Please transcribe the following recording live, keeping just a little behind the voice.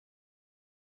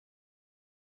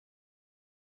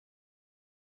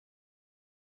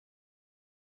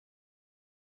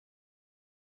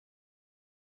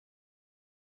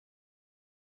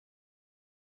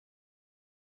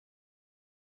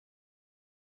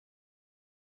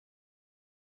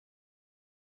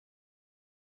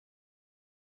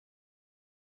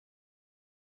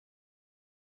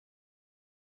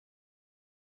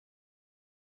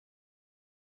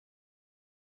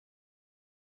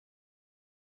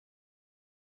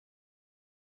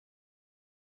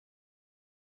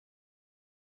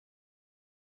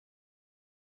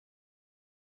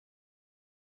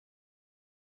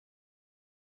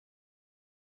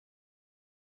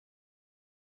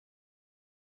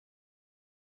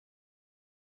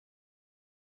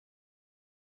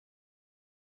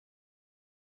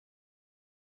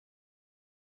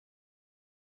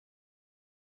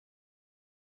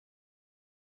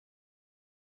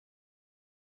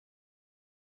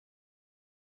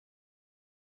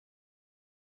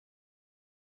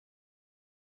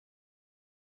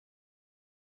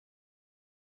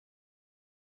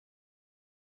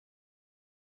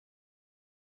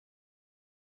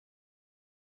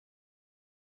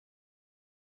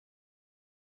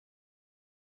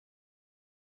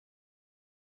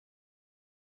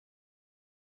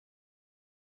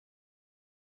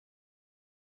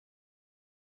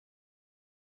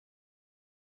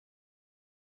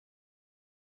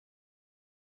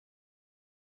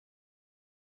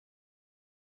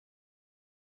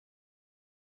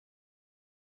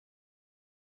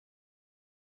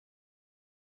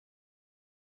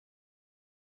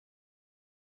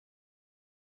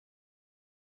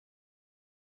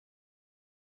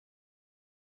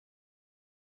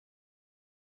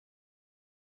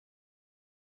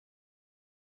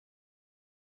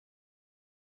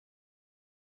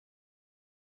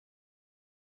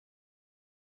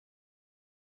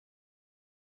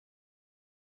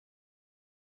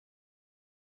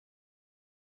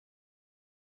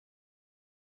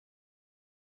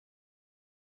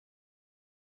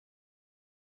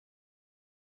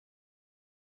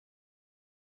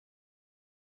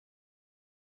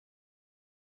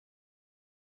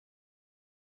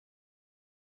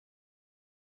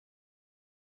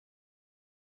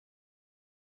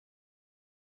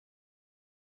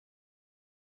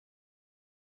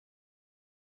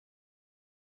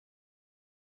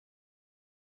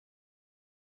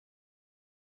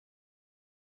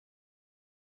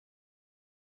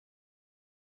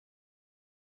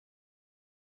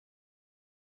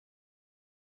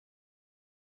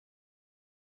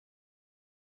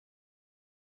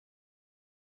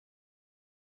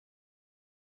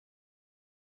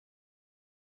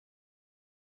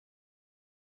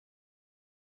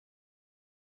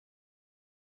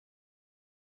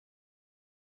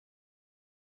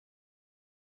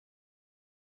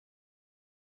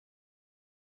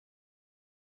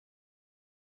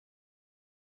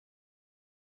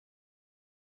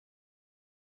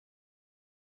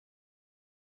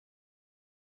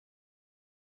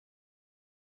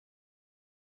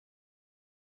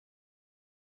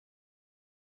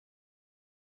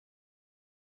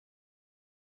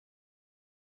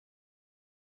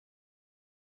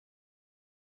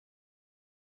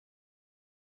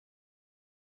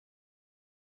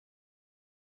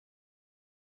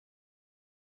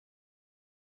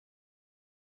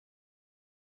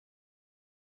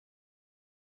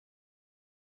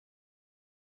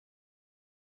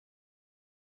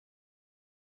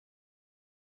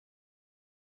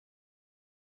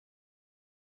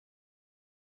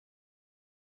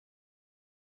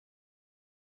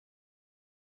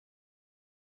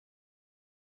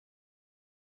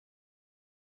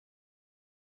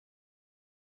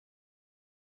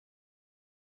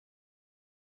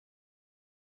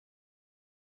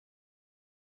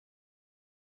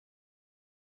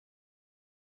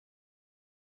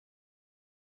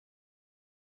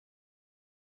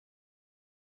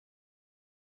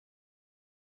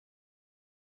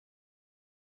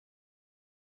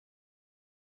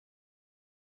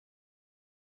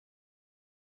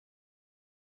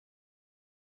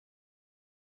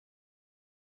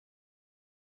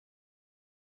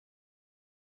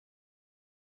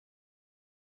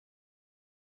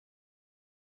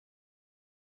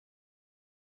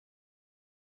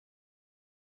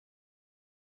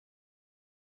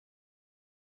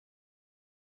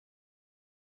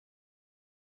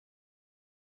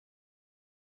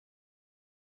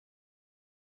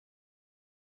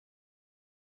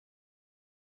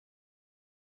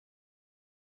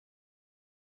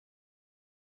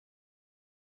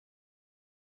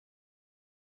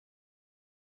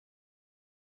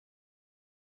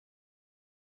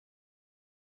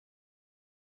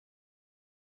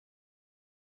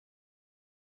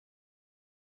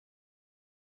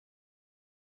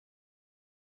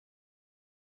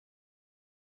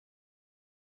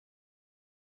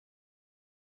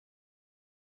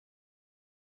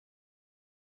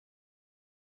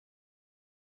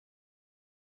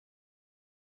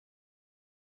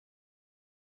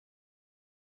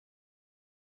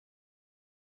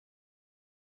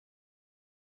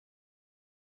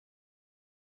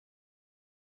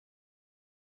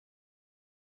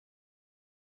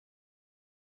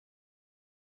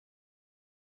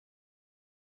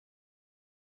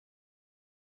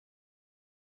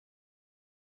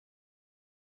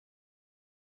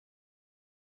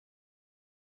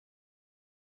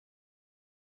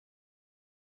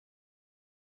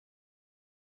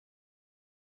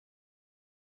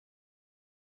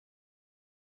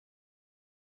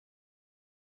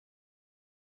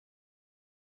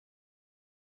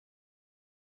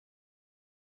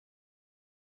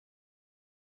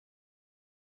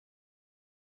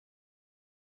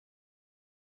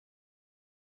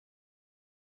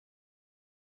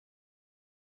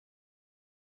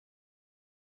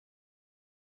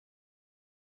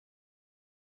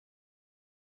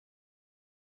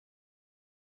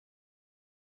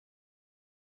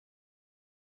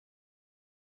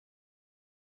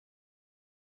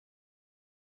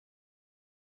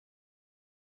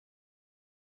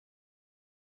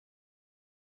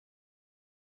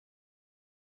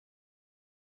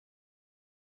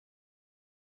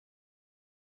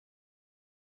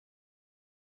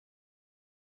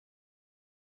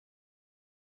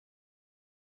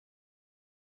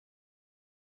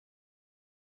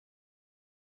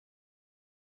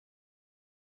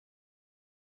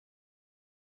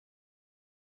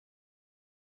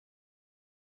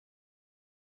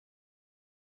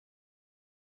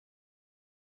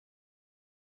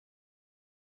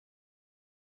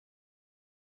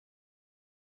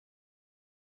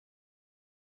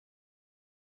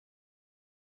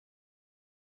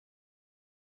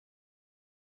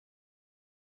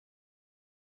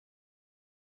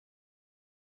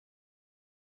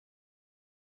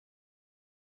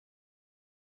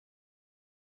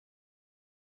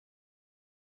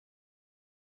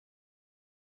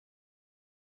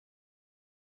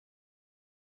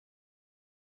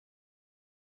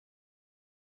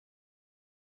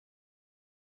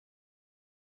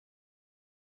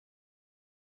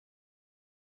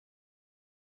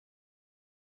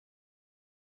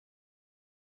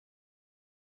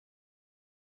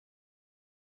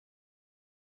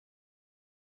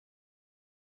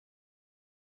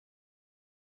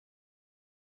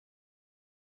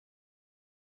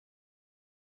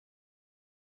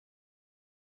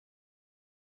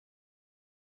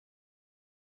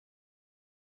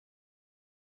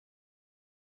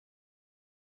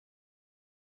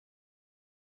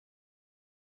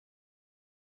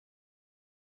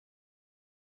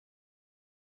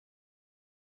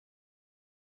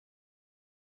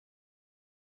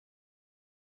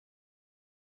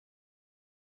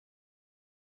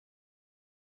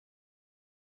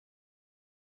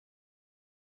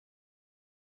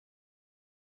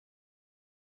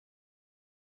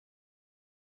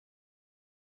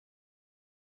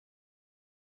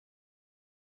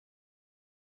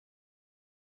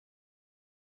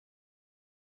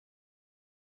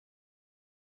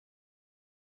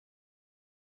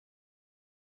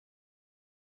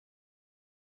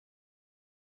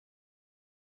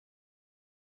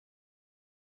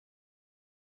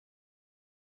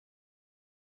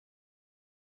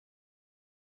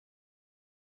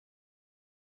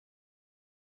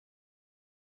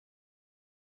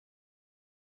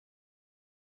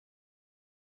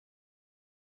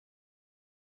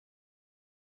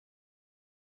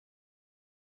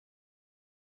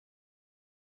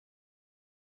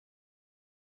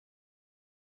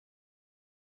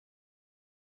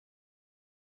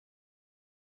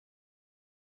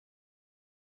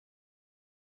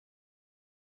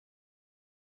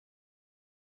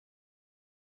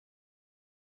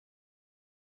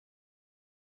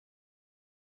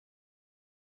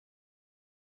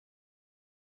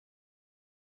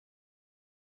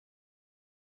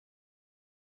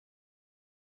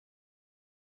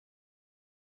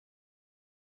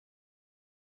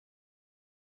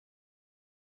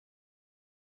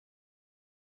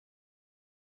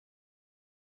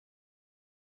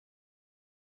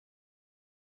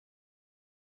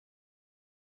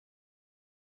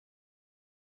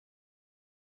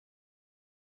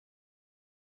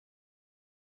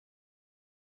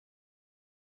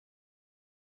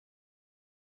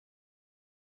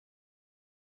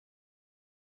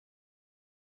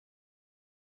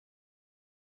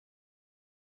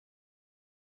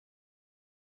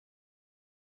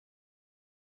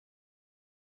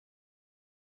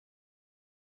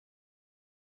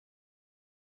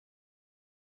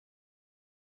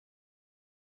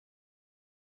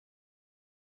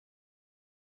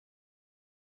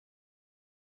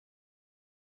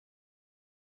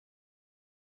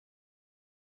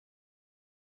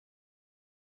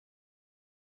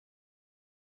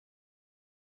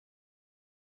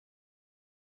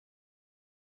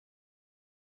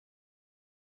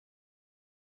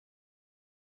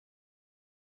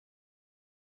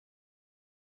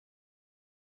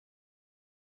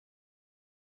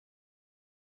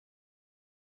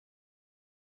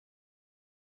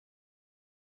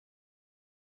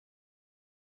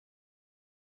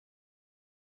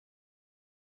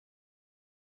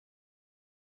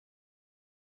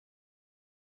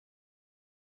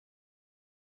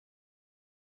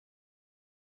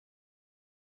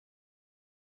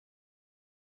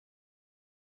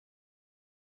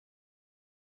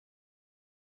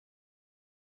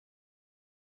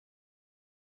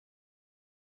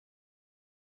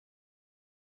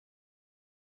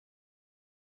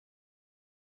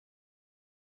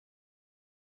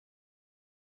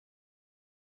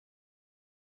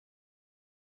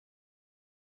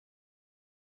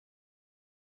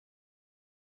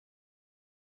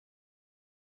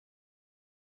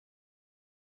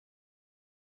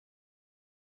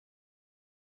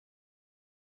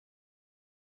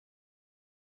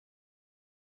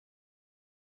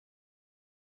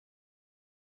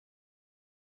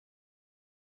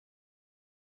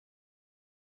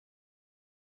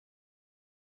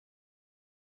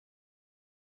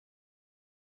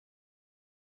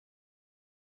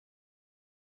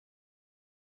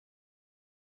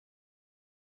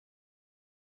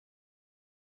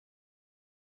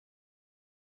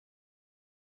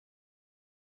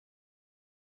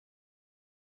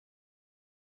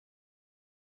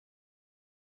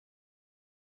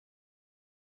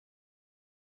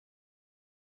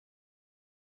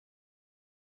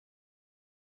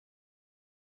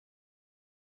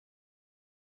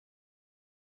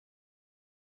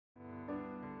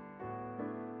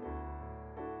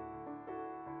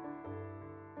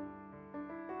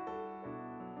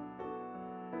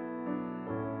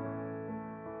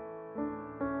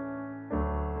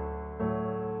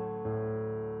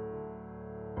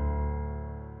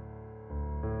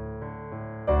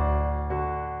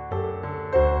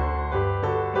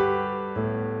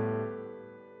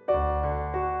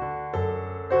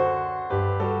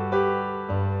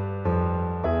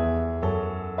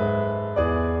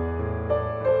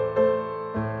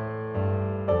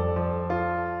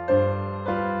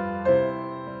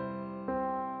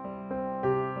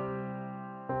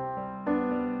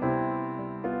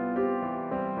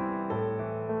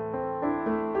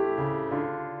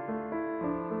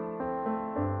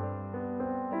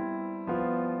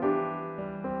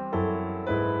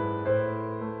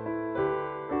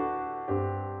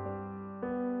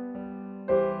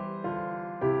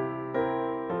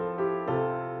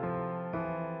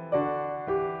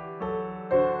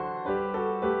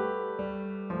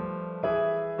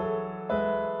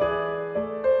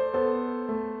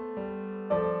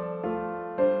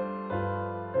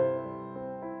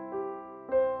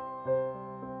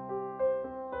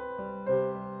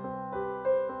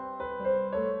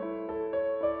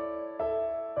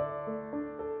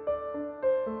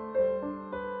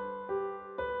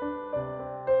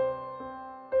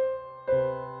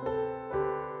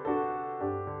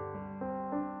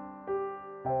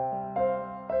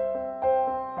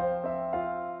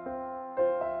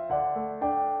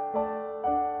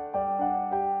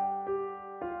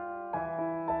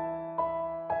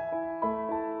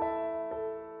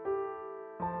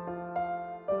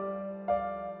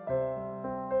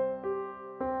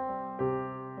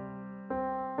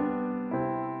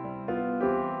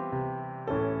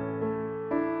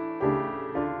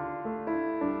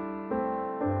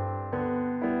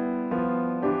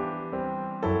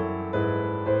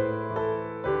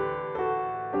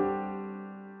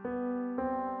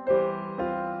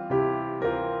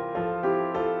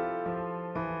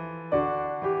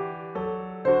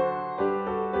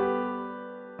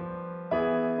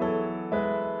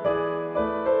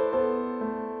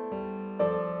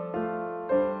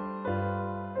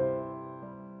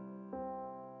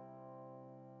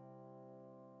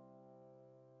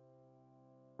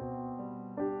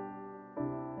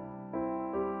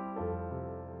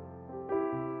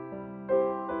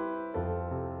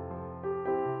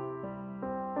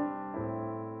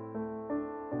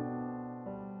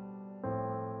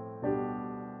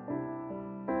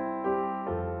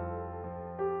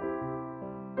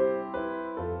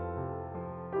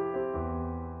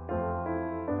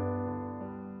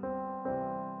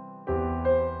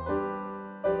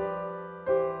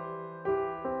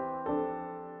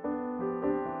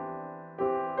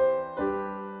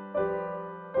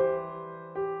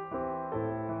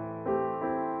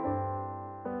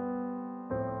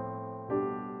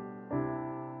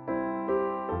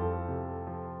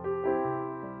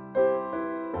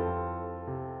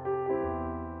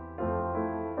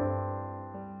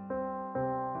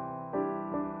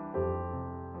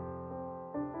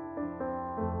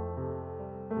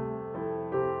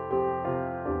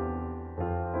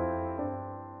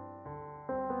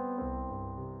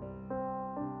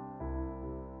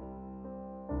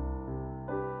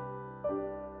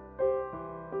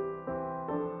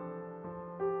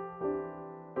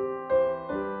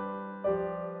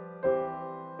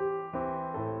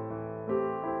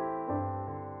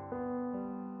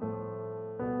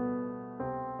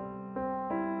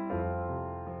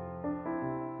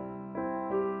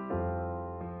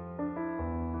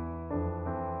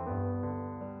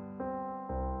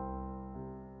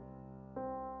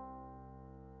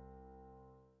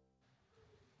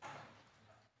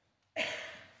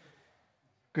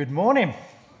Good morning.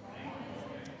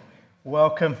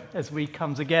 Welcome as we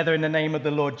come together in the name of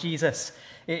the Lord Jesus.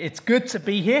 It's good to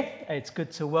be here. It's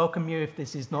good to welcome you if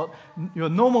this is not your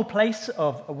normal place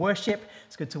of worship.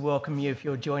 It's good to welcome you if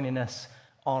you're joining us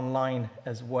online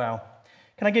as well.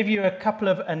 Can I give you a couple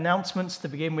of announcements to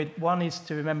begin with? One is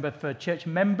to remember for church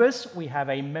members, we have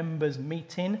a members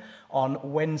meeting on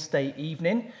Wednesday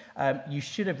evening. You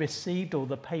should have received all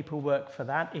the paperwork for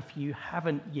that. If you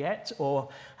haven't yet or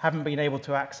haven't been able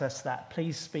to access that,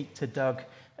 please speak to Doug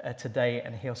today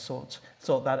and he'll sort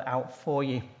that out for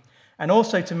you. And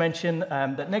also to mention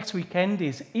that next weekend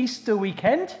is Easter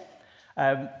weekend.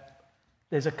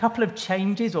 There's a couple of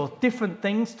changes or different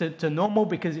things to normal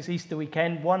because it's Easter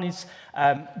weekend. One is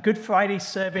Good Friday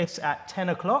service at 10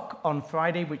 o'clock on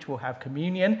Friday, which will have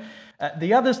communion.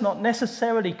 The other's not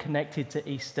necessarily connected to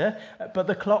Easter, but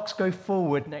the clocks go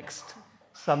forward next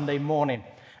Sunday morning.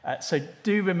 So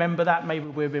do remember that. Maybe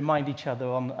we'll remind each other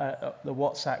on the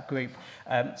WhatsApp group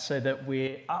so that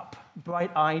we're up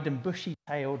bright-eyed and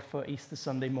bushy-tailed for Easter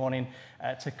Sunday morning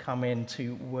to come in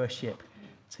to worship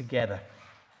together.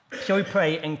 Shall we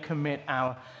pray and commit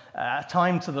our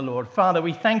time to the Lord? Father,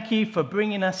 we thank you for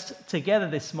bringing us together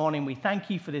this morning. We thank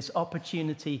you for this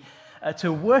opportunity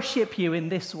to worship you in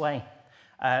this way,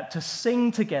 to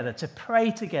sing together, to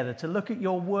pray together, to look at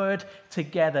your word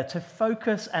together, to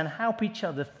focus and help each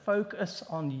other focus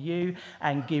on you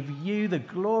and give you the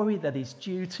glory that is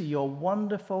due to your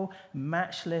wonderful,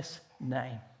 matchless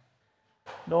name.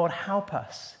 Lord, help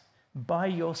us by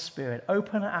your Spirit.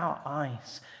 Open our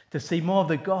eyes to see more of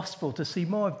the gospel, to see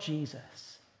more of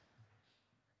Jesus.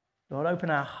 Lord, open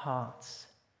our hearts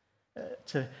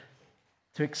to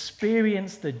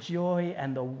experience the joy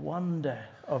and the wonder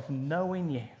of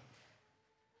knowing you.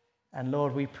 And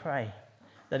Lord, we pray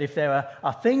that if there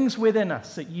are things within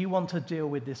us that you want to deal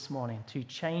with this morning, to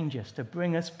change us, to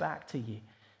bring us back to you,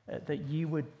 that you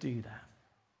would do that.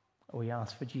 We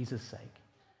ask for Jesus' sake.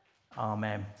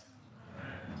 Amen.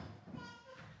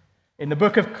 In the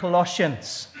book of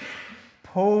Colossians,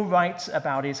 Paul writes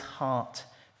about his heart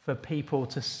for people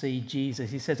to see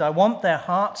Jesus. He says, I want their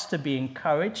hearts to be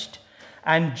encouraged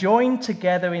and joined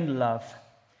together in love,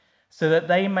 so that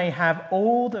they may have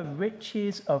all the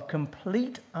riches of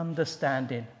complete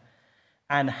understanding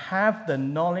and have the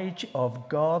knowledge of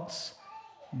God's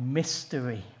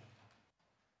mystery,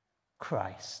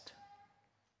 Christ.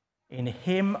 In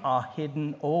him are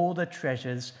hidden all the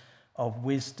treasures of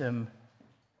wisdom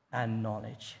and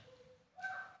knowledge.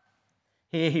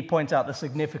 Here he points out the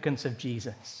significance of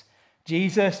Jesus.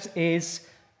 Jesus is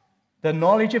the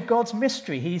knowledge of God's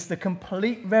mystery. He's the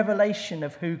complete revelation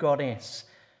of who God is,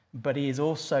 but he is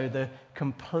also the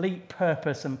complete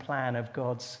purpose and plan of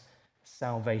God's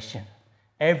salvation.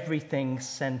 Everything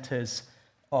centers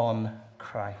on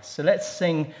Christ. So let's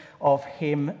sing of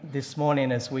him this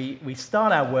morning as we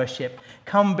start our worship.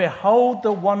 Come behold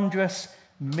the wondrous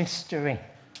mystery.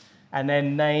 And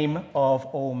then name of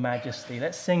all majesty.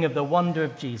 Let's sing of the wonder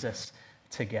of Jesus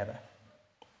together.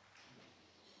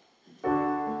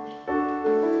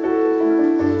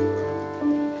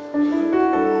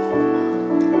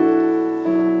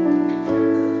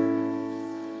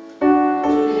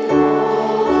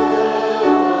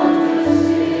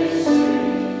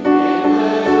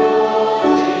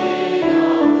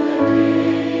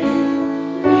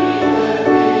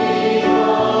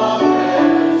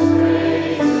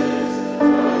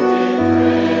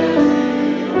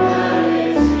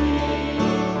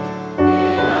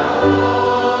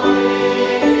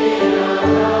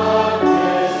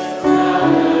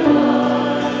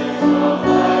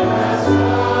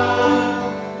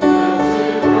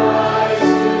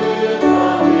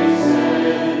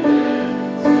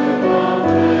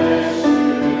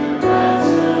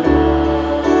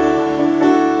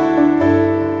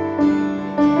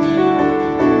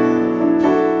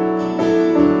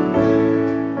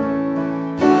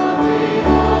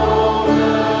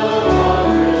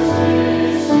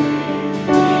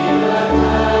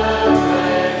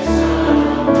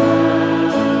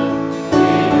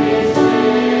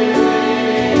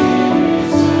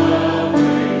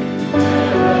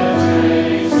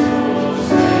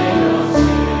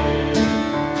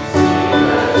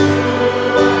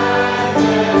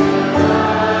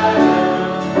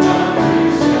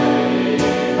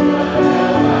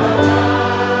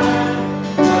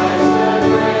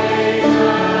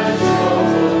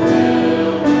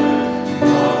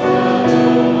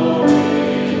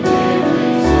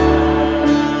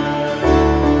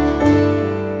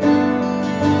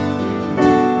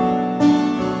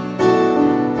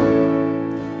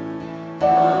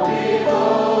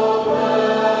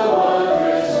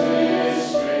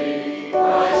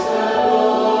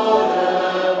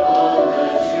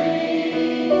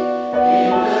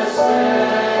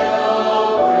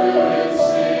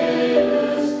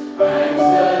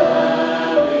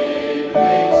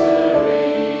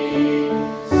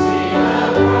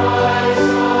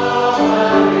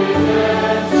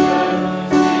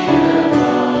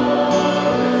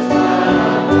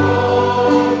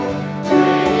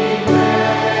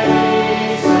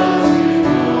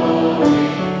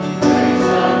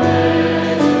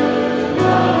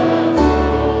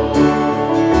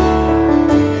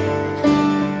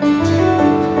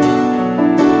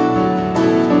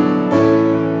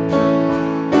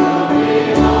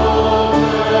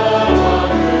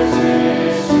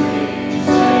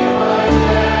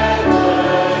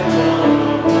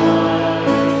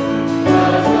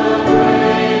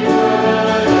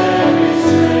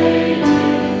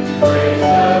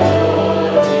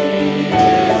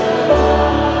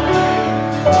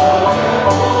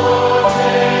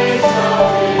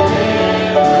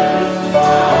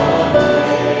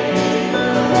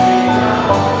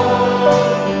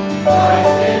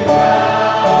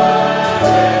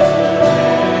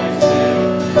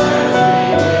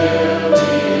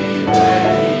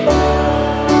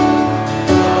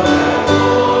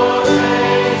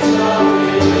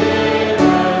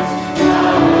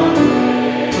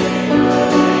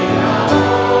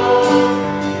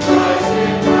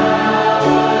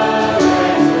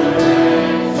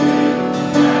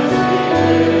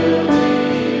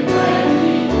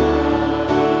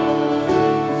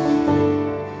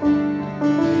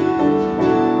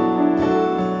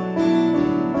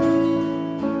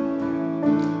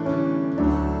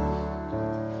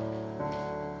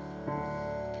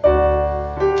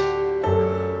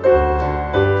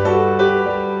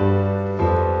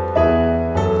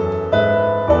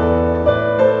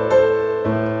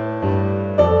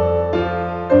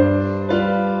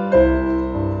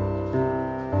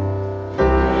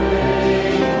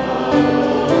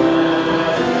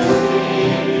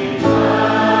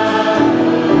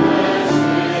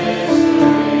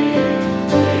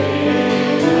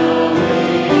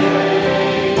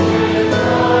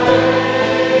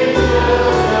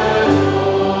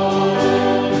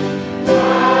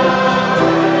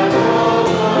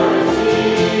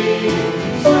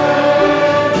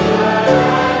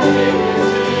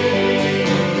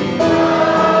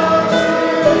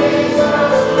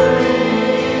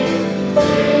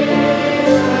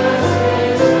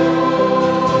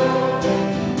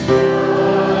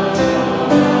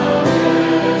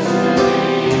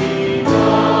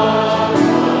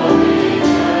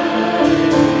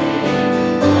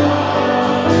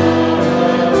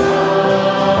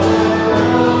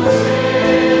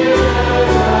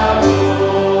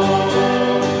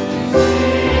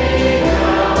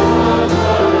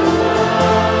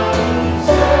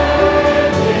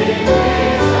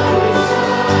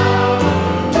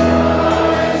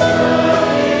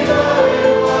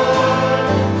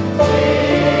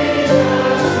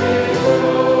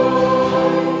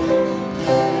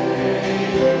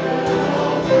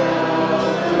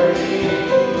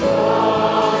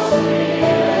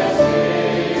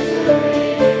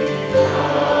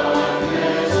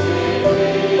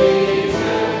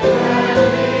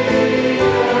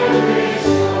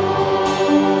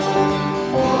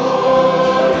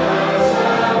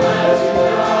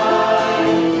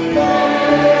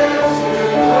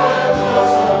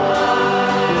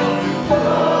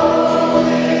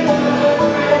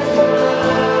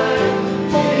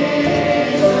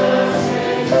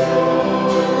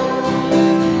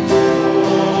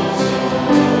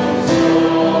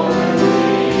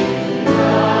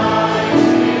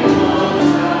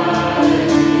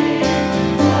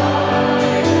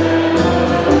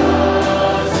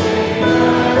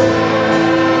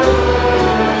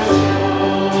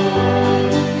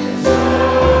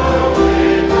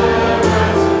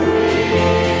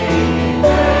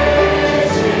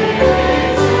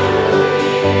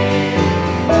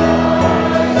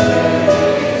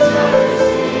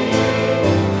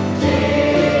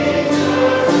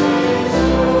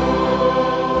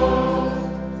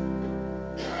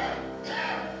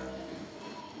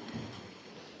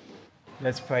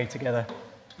 pray together.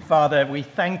 Father, we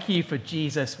thank you for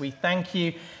Jesus. We thank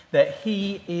you that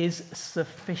he is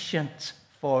sufficient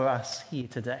for us here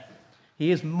today.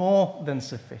 He is more than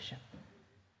sufficient.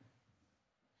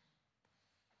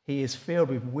 He is filled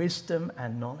with wisdom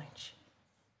and knowledge.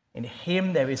 In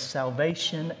him there is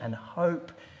salvation and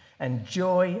hope and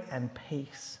joy and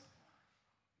peace.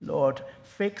 Lord,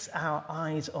 fix our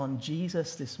eyes on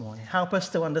Jesus this morning. Help us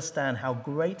to understand how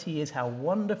great he is, how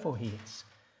wonderful he is.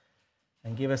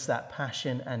 And give us that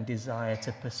passion and desire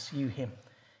to pursue him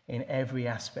in every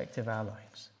aspect of our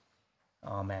lives.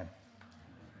 Amen.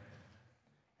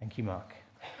 Thank you, Mark.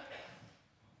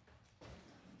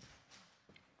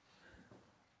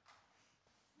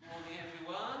 Morning,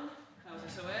 everyone.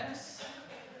 How's SOS?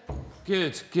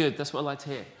 Good. That's what I like to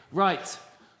hear. Right.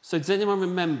 So does anyone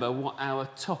remember what our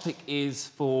topic is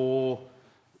for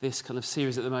this kind of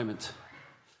series at the moment?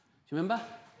 Do you remember?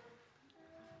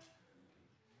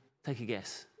 Take a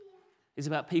guess. It's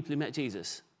about people who met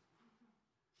Jesus.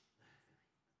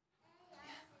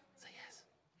 Say yes.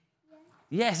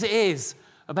 Yes, it is.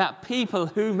 About people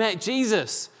who met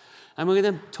Jesus. And we're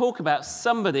going to talk about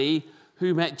somebody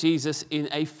who met Jesus in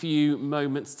a few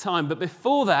moments' time. But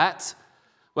before that,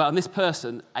 well, and this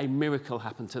person, a miracle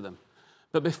happened to them.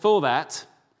 But before that,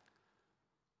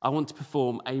 I want to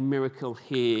perform a miracle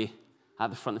here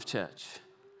at the front of church.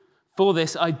 For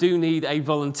this, I do need a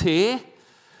volunteer.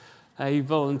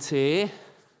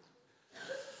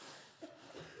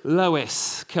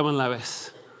 Lois. Come on,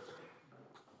 Lois.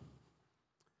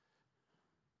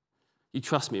 You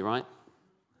trust me, right?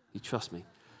 You trust me.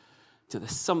 So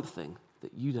there's something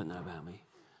that you don't know about me.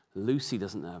 Lucy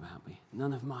doesn't know about me.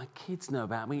 None of my kids know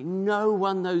about me. No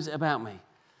one knows it about me. Do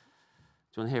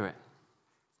you want to hear it?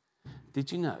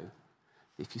 Did you know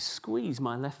if you squeeze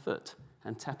my left foot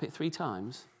and tap it 3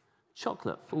 times,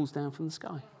 chocolate falls down from the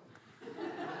sky?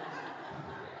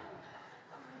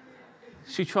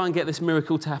 Should we try and get this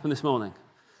miracle to happen this morning?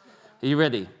 Are you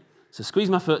ready? So squeeze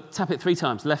my foot, tap it 3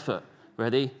 times, left foot.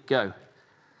 Ready? Go.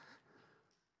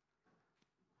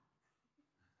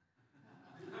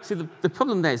 See, the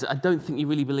problem there is that I don't think you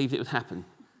really believed it would happen,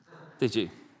 did you?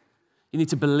 You need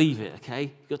to believe it, okay?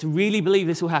 You've got to really believe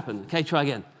this will happen. Okay, try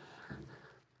again.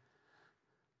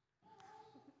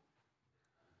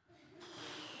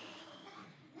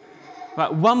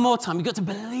 Right, one more time. You've got to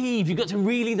believe. You've got to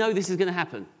really know this is going to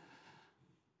happen.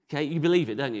 Okay, you believe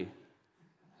it, don't you?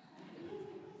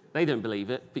 They don't believe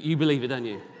it, but you believe it, don't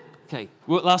you? Okay,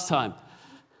 last time.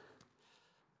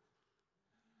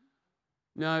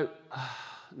 No,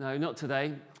 not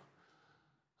today.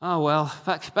 Oh, well,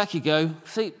 back you go.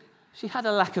 See, she had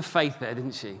a lack of faith there,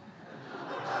 didn't she?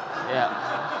 Yeah.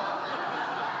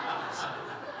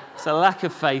 It's a lack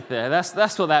of faith there.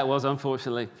 That's what that was,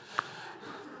 unfortunately.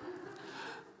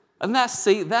 And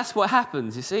that's what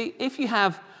happens, you see. If you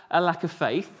have a lack of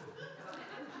faith,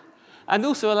 and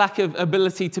also a lack of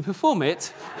ability to perform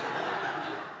it,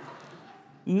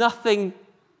 nothing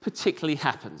particularly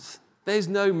happens. There's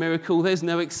no miracle, there's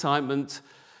no excitement,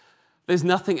 there's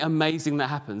nothing amazing that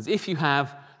happens if you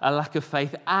have a lack of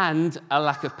faith and a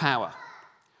lack of power.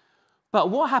 But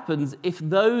what happens if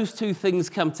those 2 things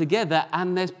come together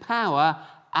and there's power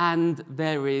and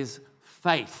there is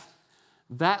faith?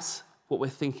 That's what we're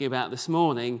thinking about this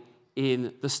morning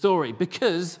in the story,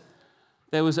 because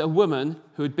there was a woman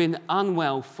who had been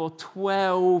unwell for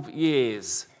 12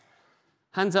 years.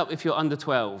 Hands up if you're under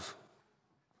 12.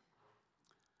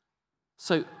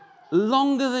 So,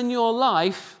 longer than your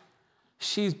life,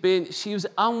 she was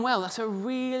unwell. That's a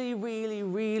really, really,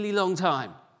 really long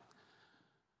time.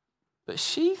 But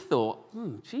she thought,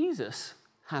 Jesus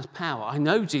has power. I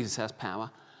know Jesus has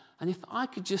power. And if I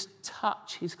could just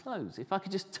touch his clothes, if I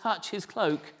could just touch his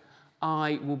cloak,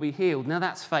 I will be healed. Now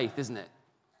that's faith, isn't it?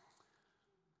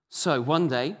 So one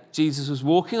day, Jesus was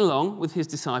walking along with his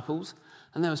disciples,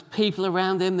 and there was people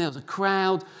around him, there was a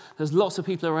crowd, there's lots of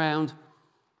people around,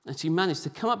 and she managed to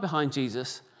come up behind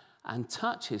Jesus and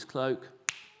touch his cloak.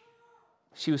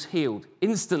 She was healed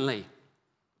instantly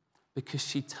because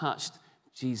she touched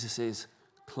Jesus'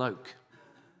 cloak.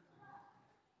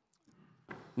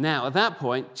 Now, at that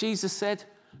point, Jesus said,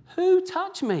 "Who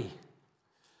touched me?"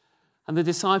 And the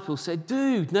disciples said,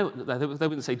 "Dude." No, they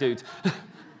wouldn't say dude.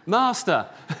 "Master."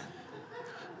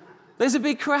 There's a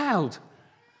big crowd.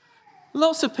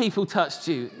 Lots of people touched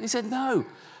you. He said, "No,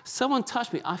 someone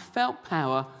touched me. I felt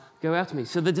power go out of me."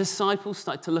 So the disciples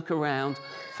started to look around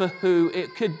for who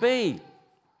it could be.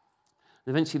 And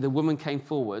eventually the woman came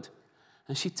forward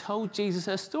and she told Jesus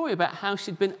her story about how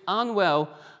she'd been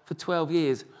unwell for 12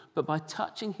 years, but by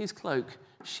touching his cloak,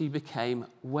 she became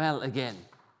well again.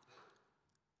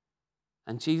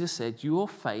 And Jesus said, your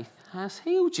faith has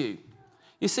healed you.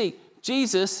 You see,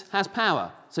 Jesus has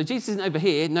power. So Jesus isn't over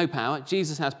here, no power.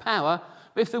 Jesus has power.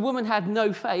 But if the woman had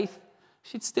no faith,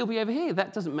 she'd still be over here.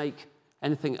 That doesn't make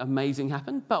anything amazing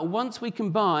happen. But once we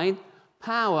combine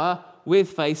power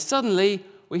with faith, suddenly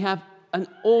we have an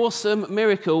awesome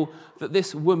miracle that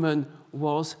this woman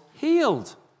was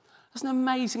healed. That's an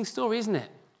amazing story, isn't it?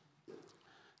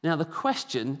 Now, the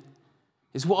question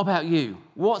is, what about you?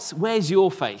 Where's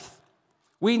your faith?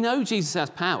 We know Jesus has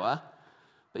power,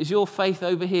 but is your faith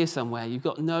over here somewhere? You've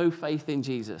got no faith in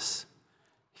Jesus.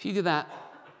 If you do that,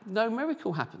 no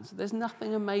miracle happens. There's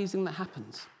nothing amazing that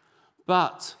happens.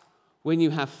 But when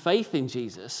you have faith in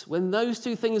Jesus, when those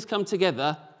two things come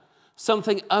together,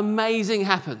 something amazing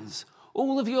happens.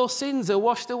 All of your sins are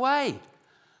washed away.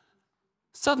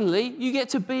 Suddenly, you get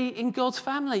to be in God's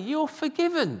family. You're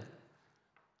forgiven.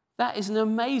 That is an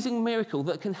amazing miracle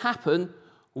that can happen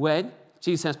when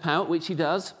Jesus has power, which he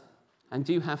does, and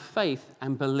you have faith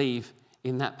and believe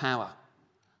in that power.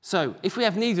 So, if we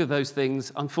have neither of those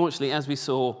things, unfortunately, as we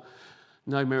saw,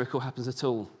 no miracle happens at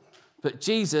all. But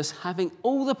Jesus, having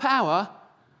all the power,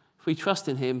 if we trust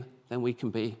in him, then we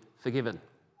can be forgiven.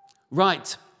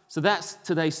 Right, so that's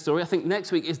today's story. I think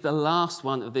next week is the last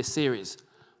one of this series.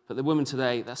 But the woman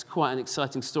today, that's quite an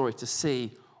exciting story to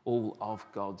see all of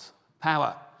God's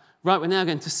power. Right, we're now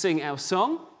going to sing our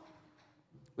song,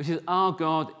 which is Our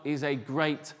God is a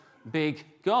Great Big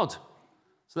God.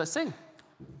 So let's sing.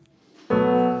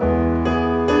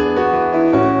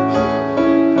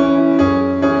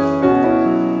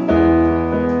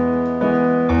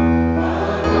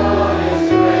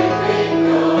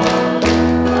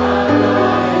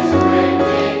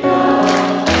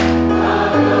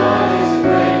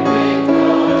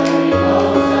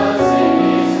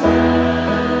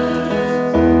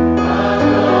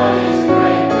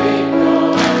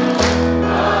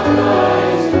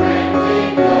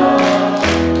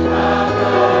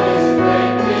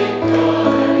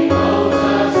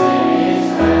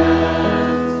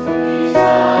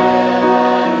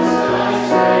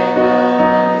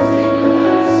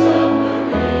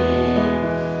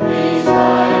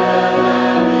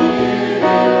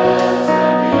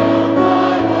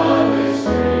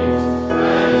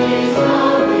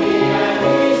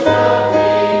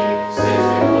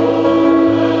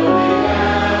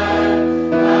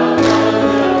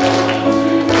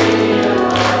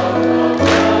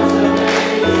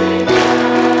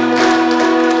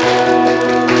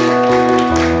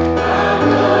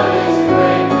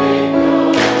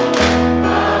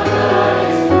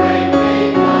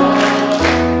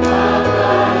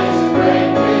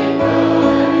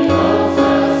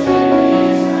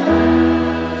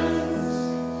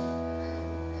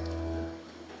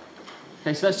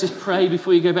 Okay, so let's just pray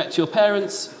before you go back to your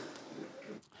parents.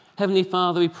 Heavenly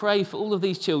Father, we pray for all of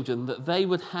these children that they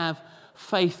would have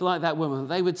faith like that woman.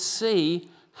 They would see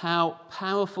how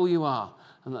powerful you are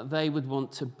and that they would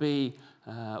want to be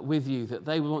with you, that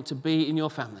they would want to be in your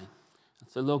family.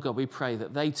 So, Lord God, we pray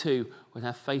that they too would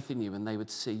have faith in you and they would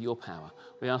see your power.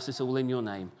 We ask this all in your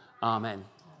name. Amen.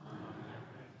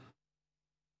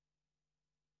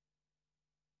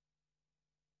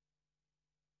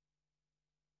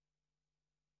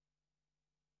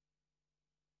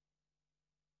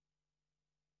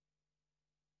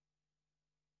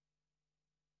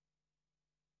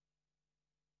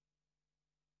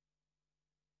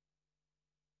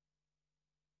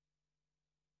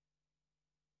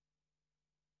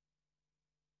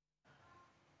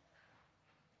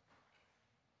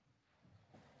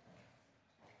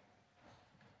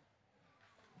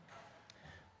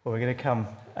 Well, we're going to come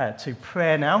to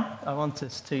prayer now. I want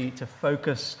us to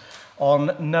focus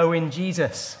on knowing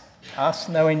Jesus. Us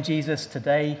knowing Jesus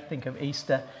today, think of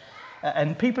Easter,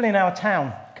 and people in our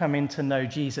town coming to know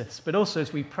Jesus. But also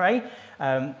as we pray,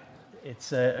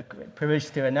 it's a privilege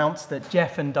to announce that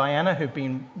Jeff and Diana, who've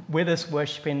been with us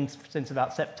worshipping since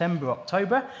about September,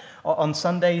 October, on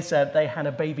Sundays, they had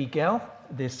a baby girl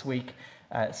this week.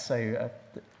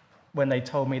 When they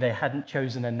told me they hadn't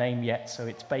chosen a name yet, so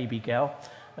it's baby girl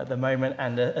at the moment,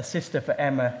 and a sister for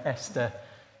Emma, Esther,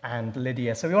 and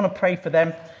Lydia. So we want to pray for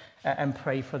them and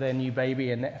pray for their new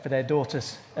baby and for their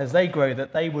daughters as they grow,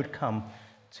 that they would come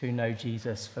to know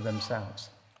Jesus for themselves.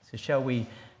 So shall we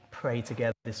pray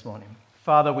together this morning?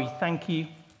 Father, we thank you.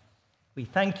 We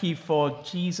thank you for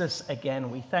Jesus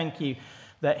again. We thank you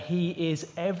that he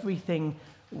is everything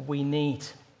we need.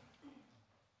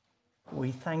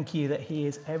 We thank you that he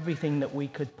is everything that we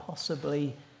could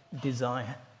possibly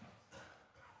desire.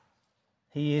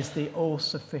 He is the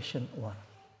all-sufficient one.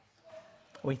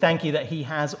 We thank you that he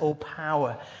has all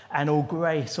power and all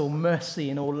grace, all mercy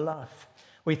and all love.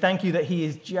 We thank you that he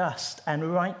is just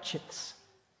and righteous.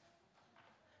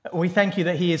 We thank you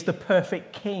that he is the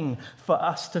perfect king for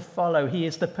us to follow. He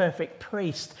is the perfect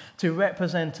priest to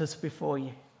represent us before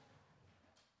you.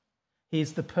 He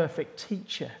is the perfect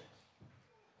teacher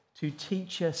to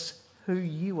teach us who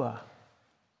you are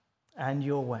and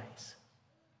your ways.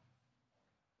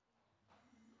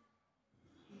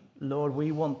 Lord,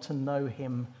 we want to know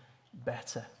him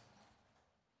better,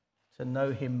 to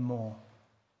know him more.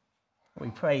 We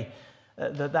pray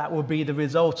that will be the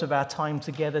result of our time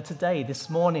together today, this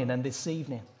morning and this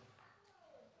evening.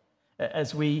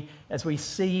 As we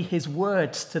see his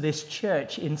words to this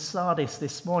church in Sardis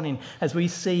this morning, as we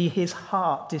see his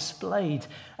heart displayed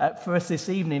for us this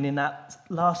evening in that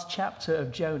last chapter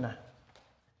of Jonah,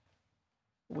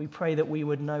 we pray that we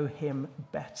would know him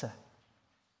better.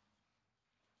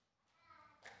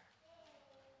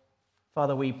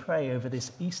 Father, we pray over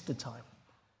this Easter time,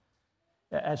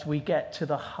 as we get to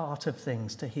the heart of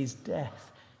things, to his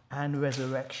death and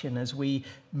resurrection, as we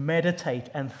meditate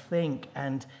and think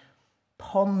and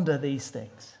ponder these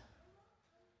things.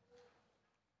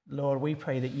 Lord, we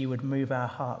pray that you would move our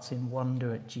hearts in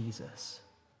wonder at Jesus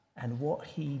and what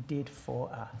he did for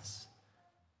us.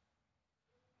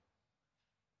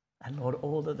 And Lord,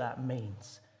 all that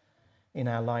means in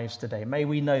our lives today. May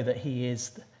we know that he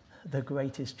is the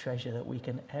greatest treasure that we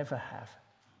can ever have.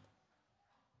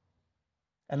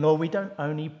 And Lord, we don't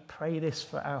only pray this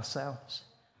for ourselves.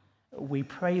 We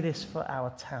pray this for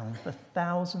our town, for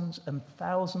thousands and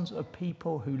thousands of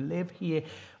people who live here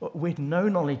with no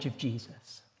knowledge of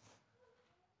Jesus.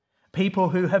 People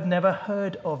who have never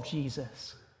heard of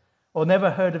Jesus, or never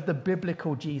heard of the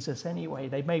biblical Jesus anyway.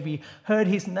 They maybe heard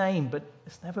his name, but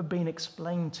it's never been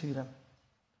explained to them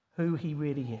who he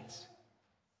really is.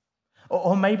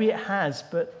 Or maybe it has,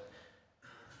 but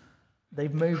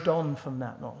they've moved on from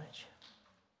that knowledge.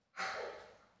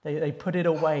 They put it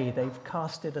away. They've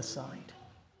cast it aside.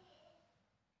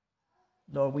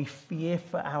 Lord, we fear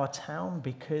for our town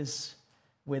because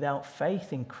without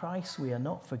faith in Christ, we are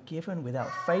not forgiven.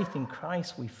 Without faith in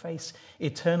Christ, we face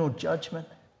eternal judgment.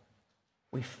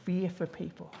 We fear for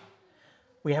people.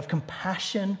 We have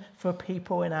compassion for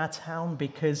people in our town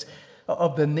because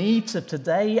of the needs of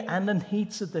today and the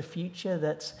needs of the future,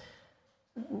 that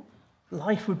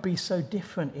life would be so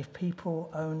different if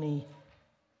people only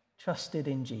trusted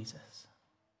in Jesus.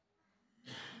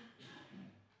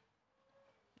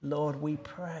 Lord, we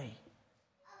pray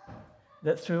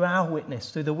that through our witness,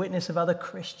 through the witness of other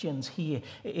Christians here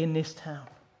in this town,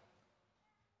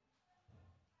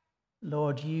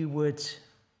 Lord, you would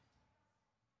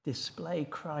display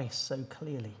Christ so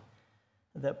clearly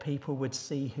that people would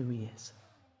see who he is.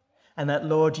 And that,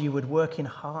 Lord, you would work in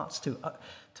hearts to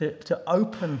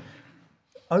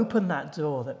open that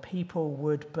door, that people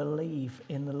would believe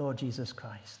in the Lord Jesus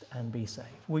Christ and be saved.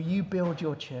 Will you build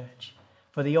your church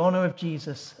for the honor of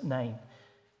Jesus' name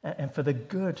and for the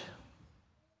good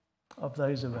of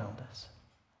those around us?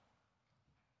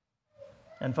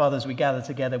 And Father, as we gather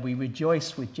together, we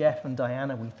rejoice with Jeff and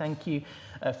Diana. We thank you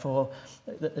for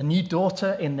a new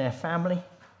daughter in their family,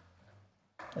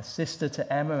 a sister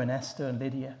to Emma and Esther and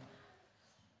Lydia.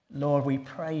 Lord, we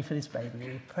pray for this baby.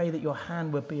 We pray that your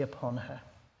hand would be upon her,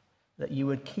 that you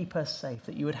would keep her safe,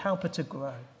 that you would help her to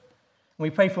grow. And we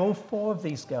pray for all four of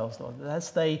these girls, Lord,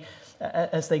 that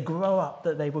as they grow up,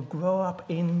 that they would grow up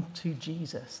into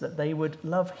Jesus, that they would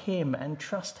love him and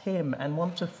trust him and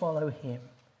want to follow him.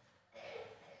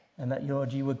 And that,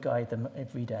 Lord, you would guide them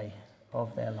every day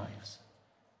of their lives.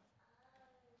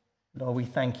 Lord, we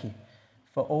thank you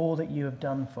for all that you have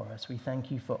done for us. We thank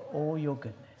you for all your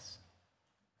goodness.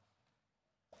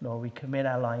 Lord, we commit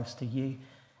our lives to you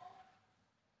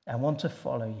and want to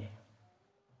follow you.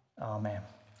 Amen.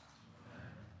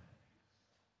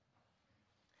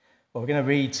 Well, we're going to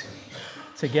read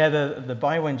together the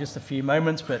Bible in just a few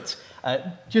moments, but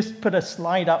just put a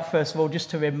slide up first of all, just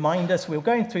to remind us. We're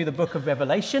going through the book of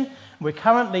Revelation. We're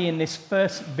currently in this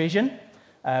first vision.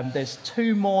 There's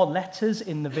two more letters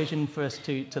in the vision for us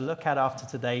to look at after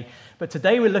today. But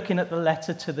today we're looking at the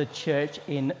letter to the church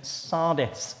in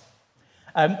Sardis.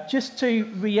 Just to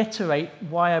reiterate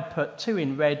why I put 2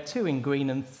 in red, 2 in green,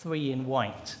 and 3 in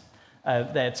white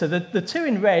there. So the 2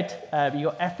 in red,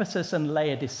 you've got Ephesus and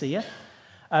Laodicea.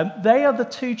 They are the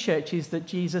two churches that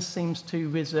Jesus seems to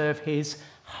reserve his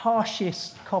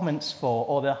harshest comments for,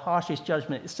 or the harshest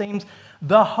judgment. It seems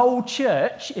the whole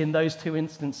church in those two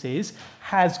instances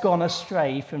has gone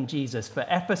astray from Jesus. For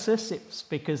Ephesus, it's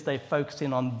because they're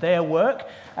focusing on their work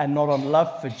and not on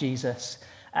love for Jesus.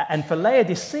 And for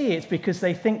Laodicea, it's because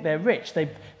they think they're rich.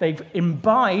 They've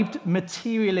imbibed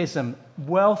materialism,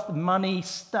 wealth, money,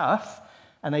 stuff,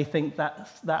 and they think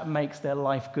that makes their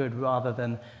life good rather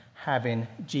than having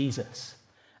Jesus.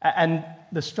 And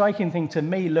the striking thing to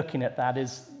me looking at that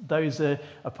is those are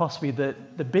possibly the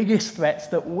biggest threats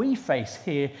that we face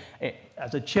here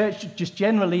as a church, just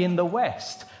generally in the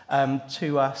West,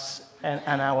 to us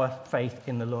and our faith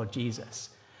in the Lord Jesus.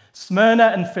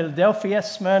 Smyrna and Philadelphia.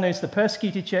 Smyrna is the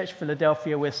persecuted church.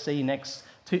 Philadelphia, we'll see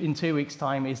in 2 weeks'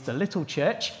 time, is the little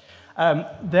church.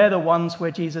 They're the ones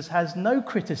where Jesus has no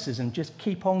criticism, just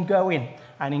keep on going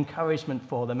and encouragement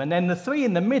for them. And then the three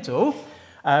in the middle,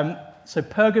 so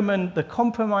Pergamon, the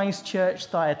compromised church,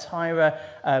 Thyatira,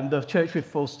 the church with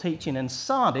false teaching, and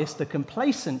Sardis, the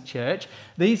complacent church.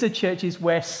 These are churches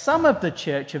where some of the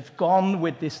church have gone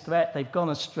with this threat, they've gone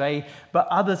astray, but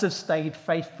others have stayed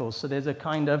faithful. So there's a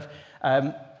kind of,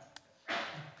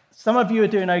 some of you are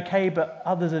doing okay, but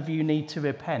others of you need to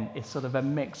repent. It's sort of a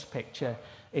mixed picture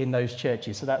in those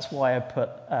churches. So that's why I put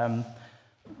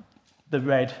the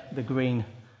red, the green,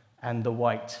 and the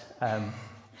white,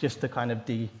 just to kind of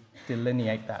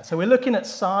delineate that. So we're looking at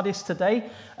Sardis today,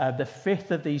 the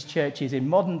fifth of these churches in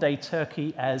modern-day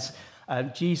Turkey, as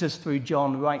Jesus, through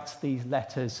John, writes these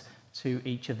letters to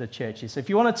each of the churches. So if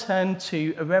you want to turn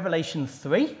to Revelation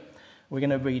 3, we're going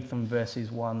to read from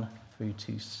verses 1 through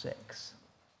to 6.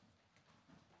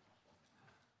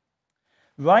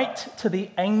 Write to the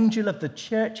angel of the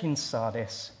church in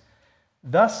Sardis,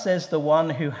 thus says the one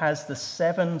who has the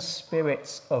 7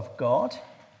 spirits of God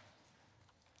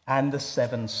and the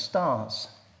 7 stars.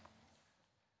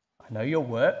 I know your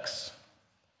works.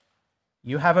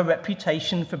 You have a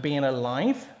reputation for being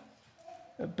alive,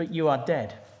 but you are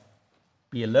dead.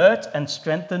 Be alert and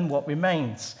strengthen what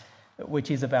remains, which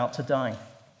is about to die.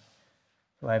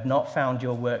 For I have not found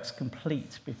your works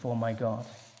complete before my God.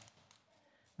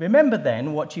 Remember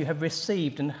then what you have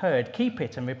received and heard. Keep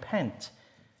it and repent.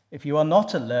 If you are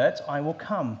not alert, I will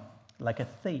come like a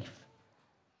thief,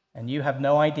 and you have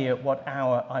no idea at what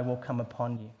hour I will come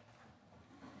upon you.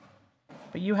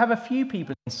 But you have a few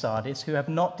people in Sardis who have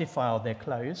not defiled their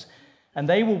clothes, and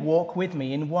they will walk with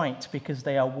me in white because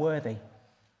they are worthy.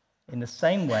 In the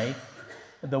same way,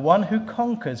 the one who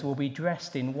conquers will be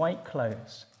dressed in white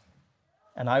clothes,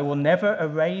 and I will never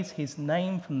erase his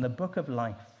name from the book of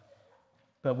life,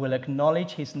 but will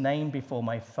acknowledge his name before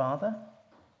my Father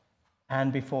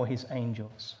and before his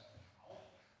angels.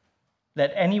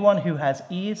 Let anyone who has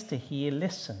ears to hear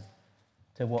listen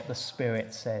to what the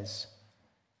Spirit says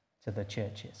to the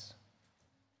churches.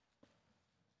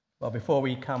 Well, before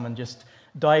we come and just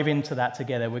dive into that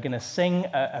together, we're going to sing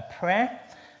a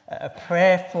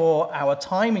prayer for our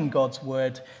time in God's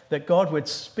word, that God would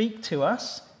speak to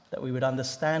us, that we would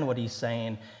understand what he's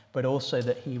saying, but also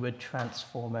that he would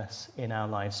transform us in our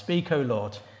lives. Speak, O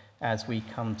Lord, as we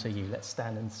come to you. Let's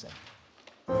stand and sing.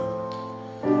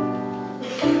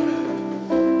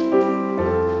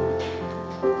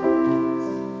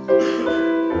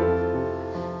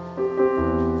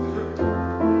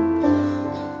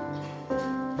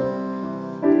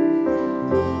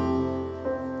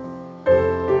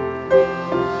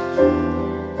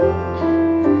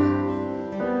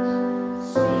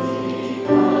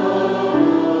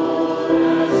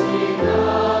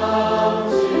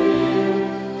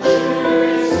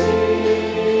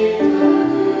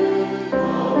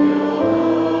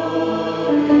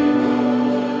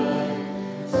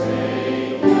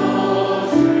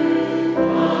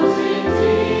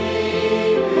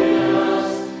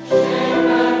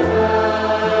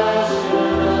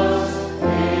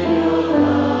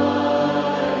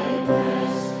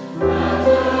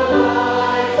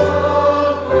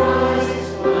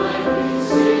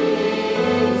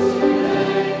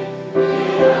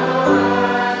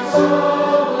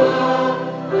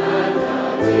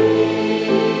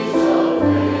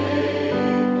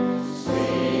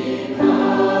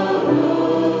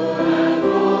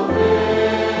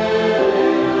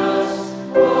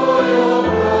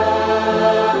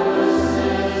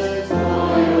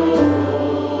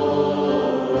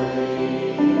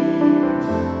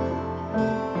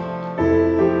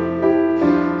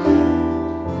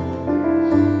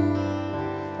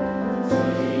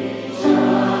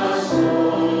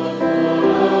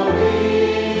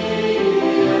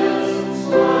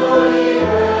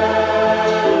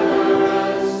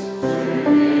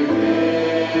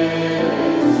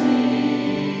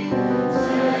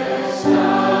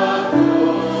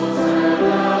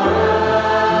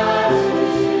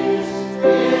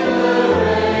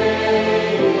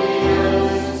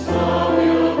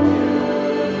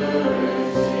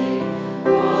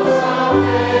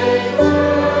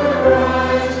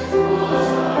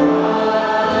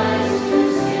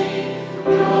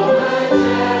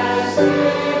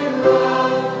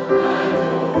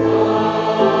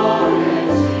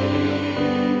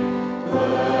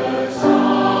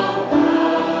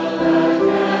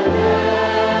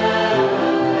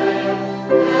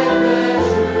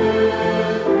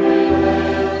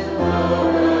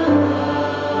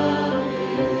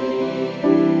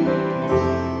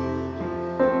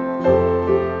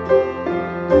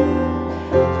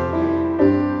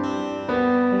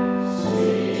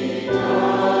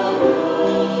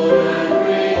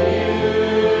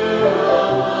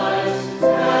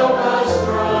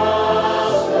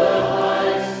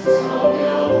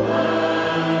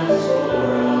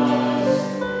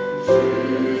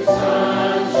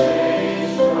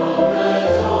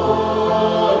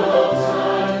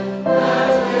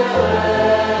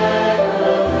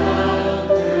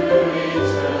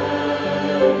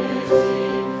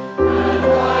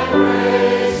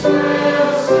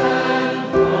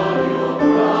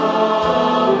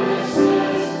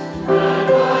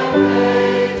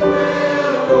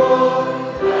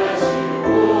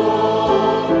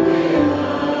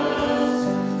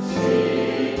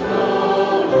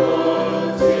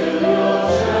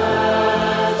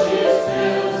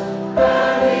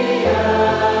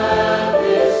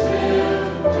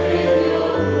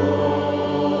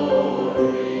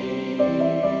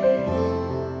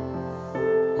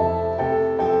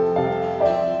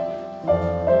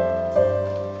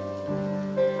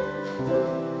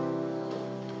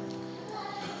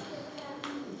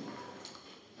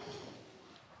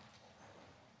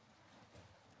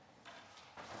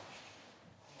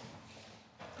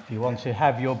 If you want to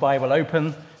have your Bible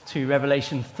open to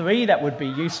Revelation 3, that would be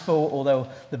useful, although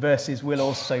the verses will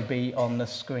also be on the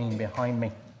screen behind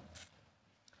me.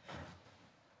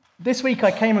 This week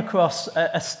I came across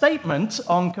a statement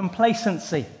on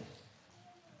complacency.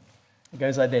 It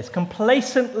goes like this: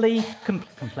 complacency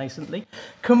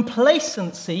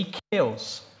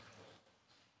kills.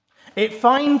 It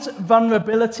finds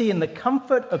vulnerability in the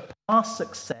comfort of past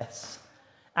success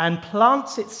and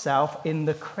plants itself in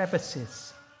the crevices.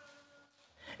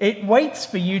 It waits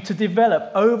for you to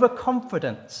develop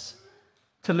overconfidence,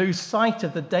 to lose sight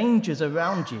of the dangers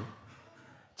around you,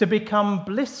 to become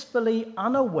blissfully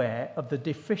unaware of the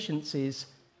deficiencies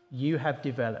you have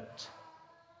developed.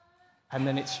 And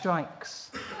then it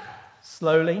strikes,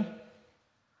 slowly,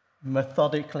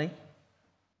 methodically,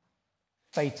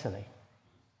 fatally.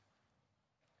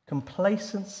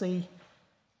 Complacency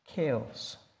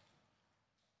kills.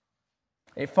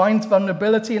 It finds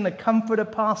vulnerability in the comfort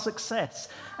of past success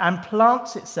and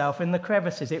plants itself in the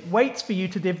crevices. It waits for you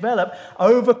to develop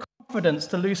overconfidence,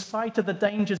 to lose sight of the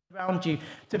dangers around you,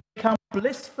 to become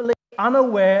blissfully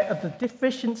unaware of the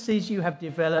deficiencies you have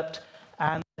developed,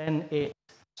 and then it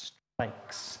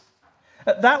strikes.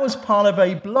 That was part of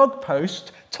a blog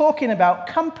post talking about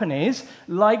companies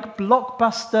like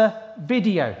Blockbuster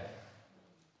Video.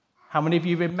 How many of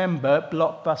you remember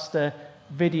Blockbuster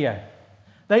Video?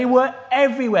 They were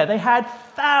everywhere. They had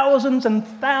thousands and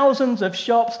thousands of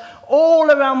shops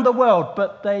all around the world,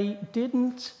 but they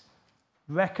didn't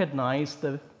recognize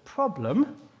the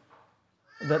problem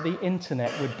that the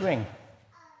internet would bring.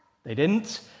 They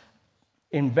didn't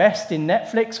invest in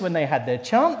Netflix when they had their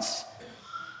chance.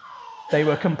 They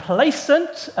were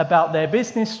complacent about their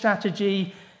business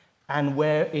strategy. And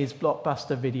where is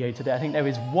Blockbuster Video today? I think there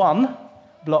is one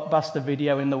Blockbuster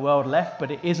Video in the world left,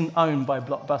 but it isn't owned by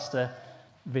Blockbuster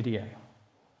Video.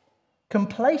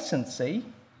 Complacency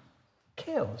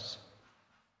kills.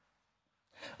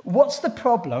 What's the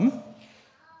problem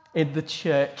in the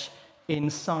church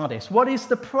in Sardis? What is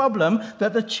the problem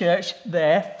that the church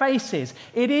there faces?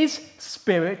 It is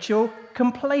spiritual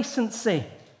complacency.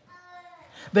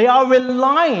 They are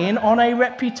relying on a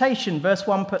reputation. Verse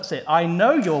 1 puts it, I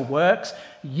know your works.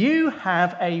 You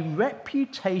have a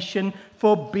reputation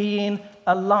for being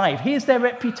alive. Here's their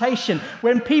reputation.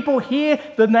 When people hear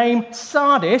the name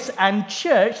Sardis and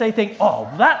church, they think,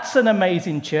 oh, that's an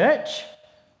amazing church.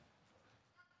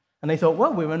 And they thought,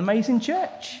 well, we're an amazing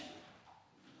church.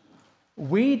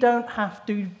 We don't have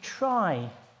to try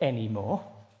anymore.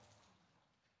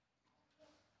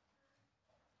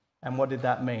 And what did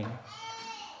that mean?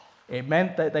 It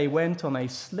meant that they went on a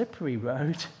slippery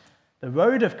road, the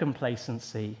road of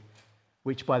complacency,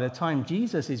 which by the time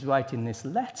Jesus is writing this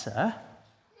letter,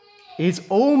 is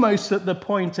almost at the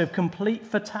point of complete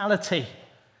fatality.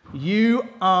 You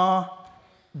are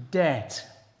dead.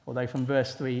 Although from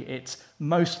verse 3, it's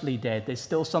mostly dead. There's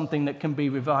still something that can be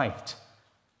revived.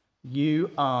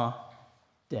 You are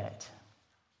dead.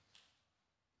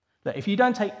 That if you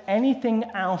don't take anything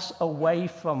else away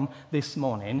from this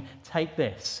morning, take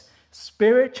this.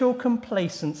 Spiritual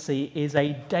complacency is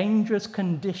a dangerous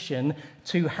condition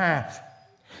to have.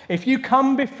 If you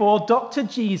come before Dr.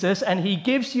 Jesus and he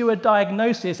gives you a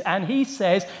diagnosis and he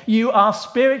says you are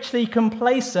spiritually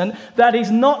complacent, that is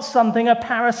not something a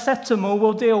paracetamol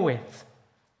will deal with.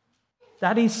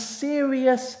 That is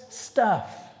serious stuff.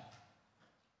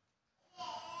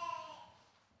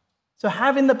 So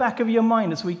have in the back of your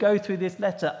mind as we go through this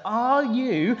letter,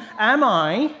 am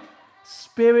I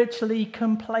spiritually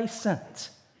complacent?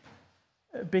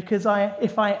 Because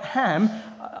if I am,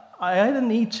 I either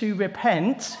need to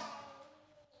repent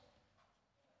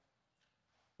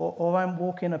or I'm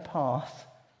walking a path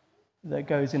that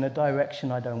goes in a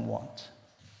direction I don't want.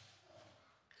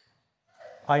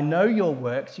 I know your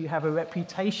works. You have a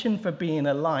reputation for being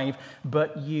alive,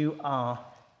 but you are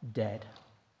dead.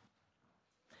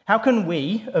 How can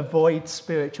we avoid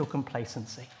spiritual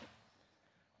complacency?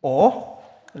 Or,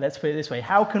 let's put it this way,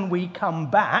 how can we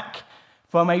come back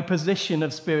from a position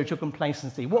of spiritual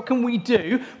complacency? What can we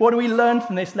do? What do we learn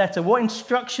from this letter? What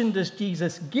instruction does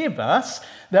Jesus give us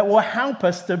that will help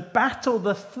us to battle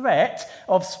the threat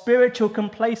of spiritual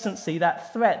complacency,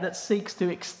 that threat that seeks to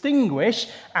extinguish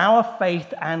our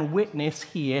faith and witness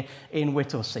here in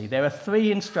Whittlesea? There are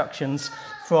 3 instructions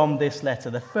from this letter.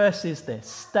 The first is this: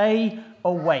 stay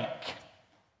awake.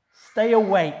 Stay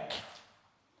awake.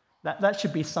 That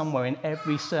should be somewhere in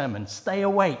every sermon. Stay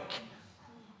awake.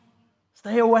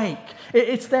 Stay awake.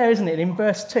 It's there, isn't it, in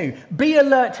verse 2. Be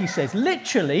alert, he says.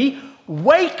 Literally,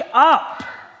 wake up.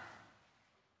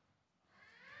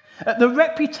 The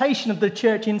reputation of the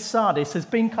church in Sardis has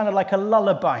been kind of like a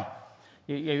lullaby.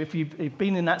 If you've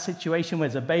been in that situation where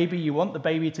there's a baby, you want the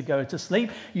baby to go to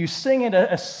sleep, you sing it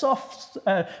a soft,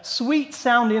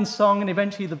 sweet-sounding song, and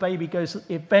eventually the baby goes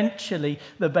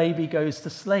to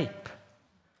sleep.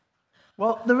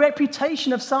 Well, the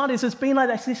reputation of Sardis has been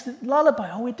like this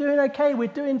lullaby. Oh, we're doing okay, we're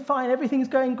doing fine, everything's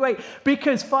going great.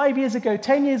 Because 5 years ago,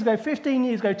 10 years ago, 15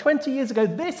 years ago, 20 years ago,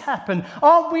 this happened.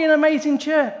 Aren't we an amazing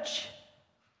church?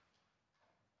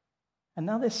 And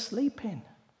now they're sleeping.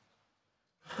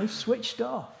 They've switched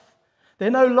off. They're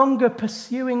no longer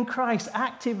pursuing Christ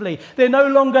actively. They're no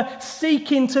longer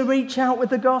seeking to reach out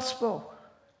with the gospel.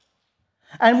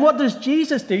 And what does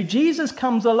Jesus do? Jesus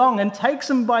comes along and takes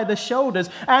them by the shoulders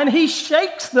and he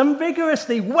shakes them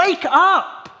vigorously. Wake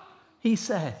up, he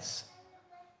says.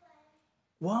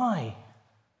 Why?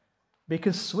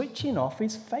 Because switching off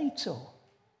is fatal.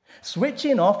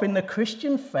 Switching off in the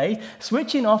Christian faith,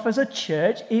 switching off as a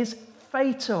church is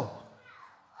fatal.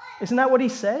 Isn't that what he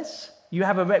says? You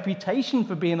have a reputation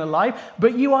for being alive,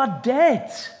 but you are dead.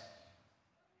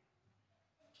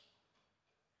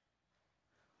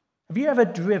 Have you ever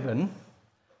driven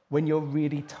when you're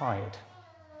really tired?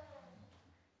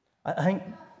 I think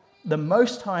the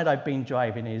most tired I've been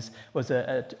driving was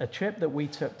a trip that we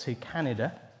took to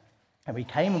Canada. And we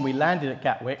came and we landed at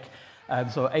Gatwick,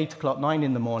 so 8 o'clock, 9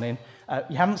 in the morning.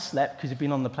 You haven't slept because you've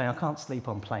been on the plane. I can't sleep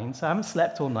on planes, so I haven't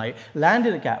slept all night.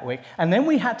 Landed at Gatwick, and then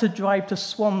we had to drive to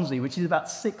Swansea, which is about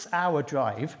 6-hour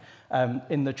drive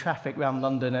in the traffic around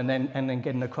London, and then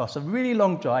getting across. A really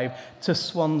long drive to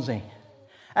Swansea.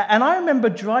 And I remember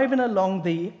driving along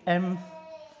the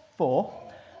M4.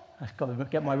 I've got to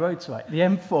get my roads right. The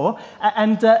M4.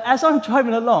 And as I'm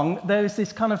driving along, there's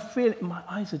this kind of feeling. My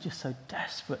eyes are just so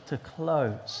desperate to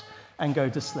close and go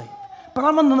to sleep. But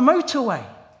I'm on the motorway.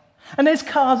 And there's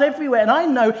cars everywhere. And I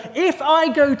know if I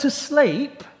go to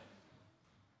sleep,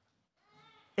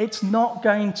 it's not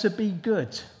going to be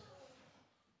good.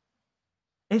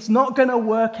 It's not going to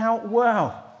work out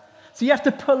well. So you have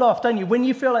to pull off, don't you? When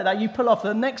you feel like that, you pull off.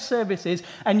 The next service is,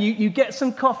 and you get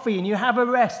some coffee and you have a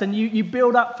rest and you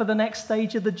build up for the next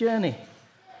stage of the journey.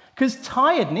 Because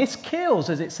tiredness kills,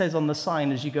 as it says on the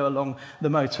sign as you go along the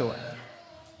motorway.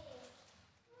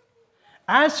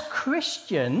 As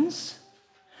Christians,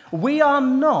 we are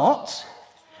not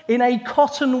in a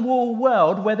cotton wool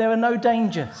world where there are no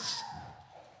dangers.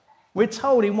 We're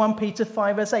told in 1 Peter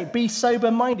 5 verse 8, be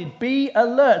sober-minded, be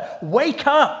alert, wake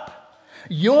up.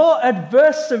 Your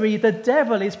adversary, the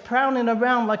devil, is prowling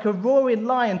around like a roaring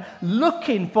lion,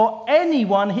 looking for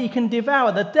anyone he can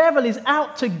devour. The devil is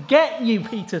out to get you,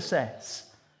 Peter says.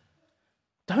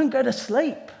 Don't go to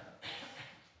sleep.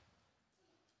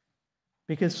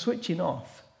 Because switching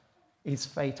off is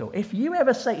fatal. If you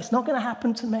ever say, it's not going to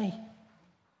happen to me.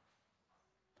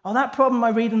 Oh, that problem I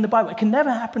read in the Bible, it can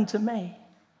never happen to me.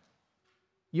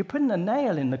 You're putting a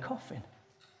nail in the coffin.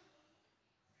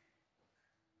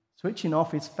 Switching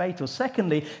off is fatal.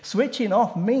 Secondly, switching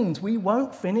off means we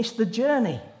won't finish the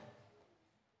journey.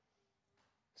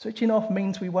 Switching off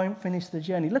means we won't finish the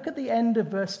journey. Look at the end of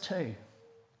verse 2.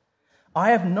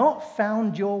 I have not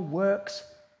found your works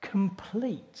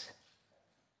complete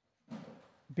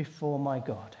before my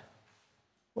God.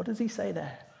 What does he say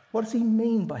there? What does he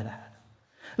mean by that?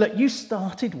 Look, you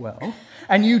started well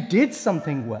and you did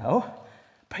something well,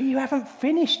 but you haven't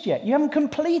finished yet. You haven't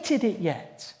completed it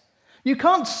yet. You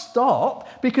can't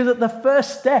stop because at the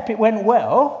first step it went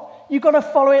well. You've got to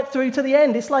follow it through to the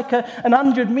end. It's like an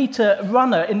 100-meter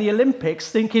runner in the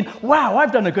Olympics thinking, wow,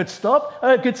 I've done a good start.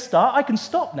 I can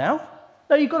stop now.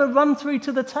 No, you've got to run through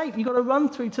to the tape. You've got to run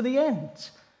through to the end.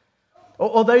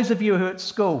 Or those of you who are at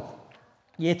school,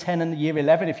 year 10 and year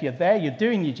 11, if you're there, you're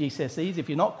doing your GCSEs. If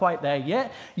you're not quite there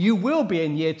yet, you will be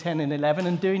in year 10 and 11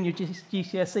 and doing your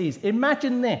GCSEs.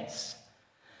 Imagine this.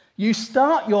 You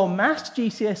start your maths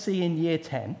GCSE in year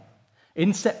 10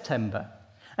 in September,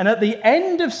 and at the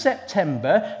end of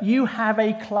September, you have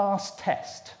a class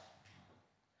test.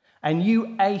 And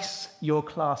you ace your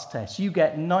class test. You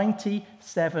get 97%.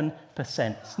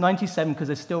 It's 97 because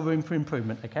there's still room for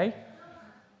improvement, okay?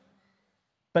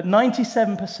 But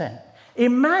 97%.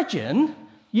 Imagine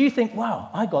you think, wow,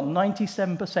 I got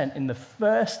 97% in the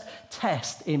first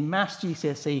test in maths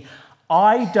GCSE.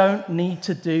 I don't need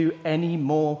to do any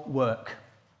more work.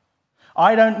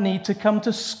 I don't need to come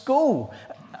to school.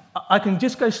 I can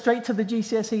just go straight to the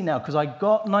GCSE now because I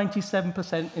got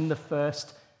 97% in the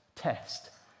first test.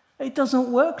 It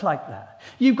doesn't work like that.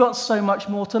 You've got so much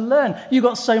more to learn. You've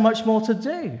got so much more to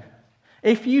do.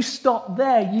 If you stop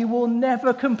there, you will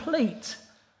never complete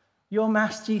your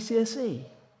maths GCSE.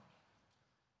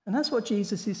 And that's what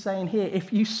Jesus is saying here.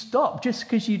 If you stop just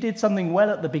because you did something well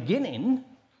at the beginning,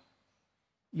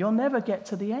 you'll never get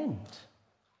to the end.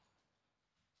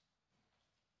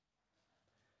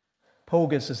 Paul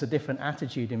gives us a different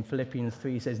attitude in Philippians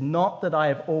 3. He says, not that I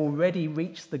have already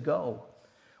reached the goal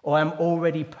or I'm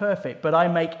already perfect, but I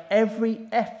make every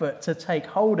effort to take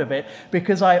hold of it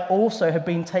because I also have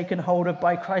been taken hold of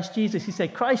by Christ Jesus. He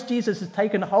said, Christ Jesus has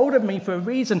taken hold of me for a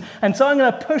reason, and so I'm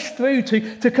going to push through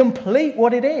to complete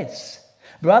what it is.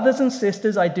 Brothers and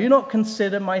sisters, I do not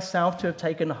consider myself to have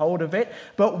taken hold of it,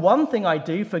 but one thing I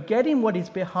do, forgetting what is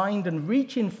behind and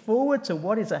reaching forward to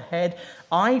what is ahead,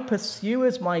 I pursue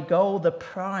as my goal the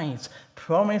prize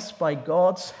promised by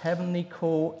God's heavenly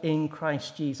call in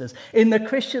Christ Jesus. In the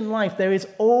Christian life, there is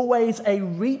always a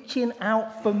reaching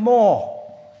out for more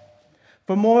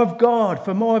of God,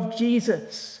 for more of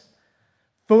Jesus,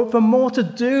 for more to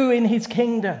do in his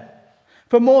kingdom,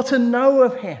 for more to know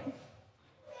of him.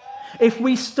 If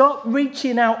we stop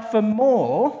reaching out for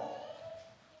more,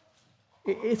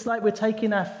 it's like we're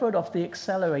taking our foot off the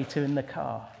accelerator in the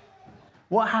car.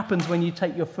 What happens when you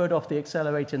take your foot off the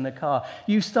accelerator in the car?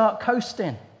 You start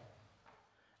coasting.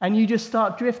 And you just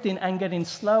start drifting and getting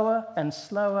slower and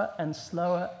slower and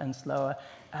slower and slower.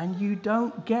 And you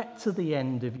don't get to the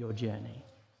end of your journey.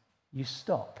 You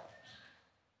stop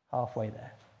halfway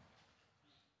there.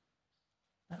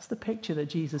 That's the picture that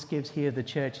Jesus gives here of the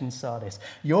church in Sardis.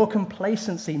 Your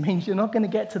complacency means you're not going to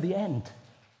get to the end.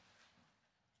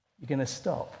 You're going to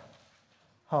stop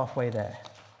halfway there.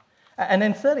 And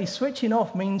then thirdly, switching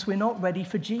off means we're not ready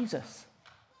for Jesus.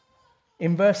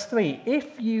 In verse 3,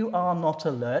 if you are not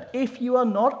alert, if you are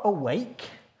not awake,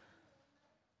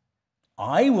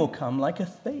 I will come like a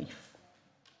thief.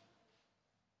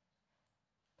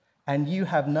 And you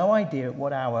have no idea at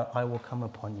what hour I will come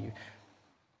upon you.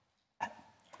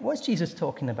 What's Jesus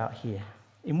talking about here?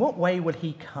 In what way would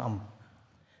he come?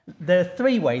 There are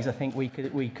three ways I think we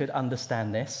could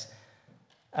understand this.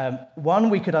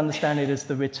 One, we could understand it as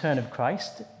the return of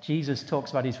Christ. Jesus talks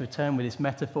about his return with this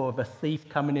metaphor of a thief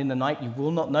coming in the night. You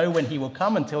will not know when he will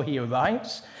come until he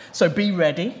arrives. So be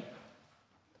ready.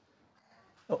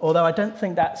 Although I don't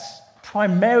think that's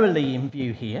primarily in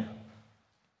view here,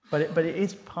 but it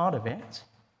is part of it.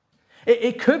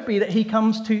 It could be that he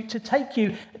comes to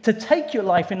take your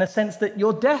life in the sense that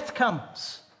your death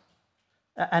comes.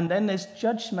 And then there's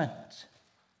judgment.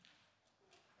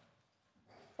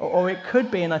 Or it could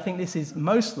be, and I think this is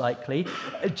most likely,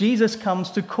 Jesus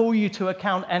comes to call you to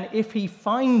account, and if he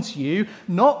finds you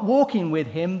not walking with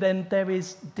him, then there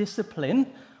is discipline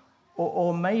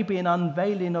or maybe an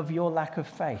unveiling of your lack of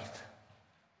faith.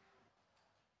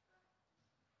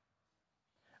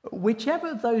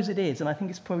 Whichever of those it is, and I think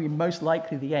it's probably most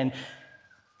likely the end,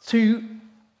 to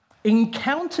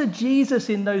encounter Jesus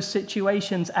in those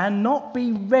situations and not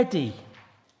be ready,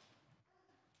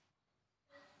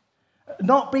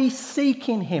 not be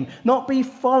seeking him, not be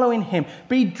following him,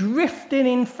 be drifting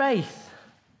in faith,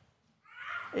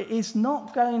 it is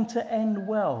not going to end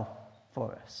well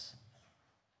for us.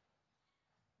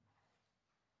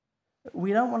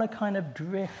 We don't want to kind of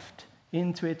drift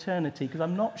into eternity, because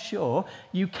I'm not sure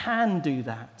you can do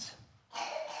that.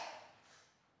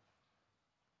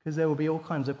 Because there will be all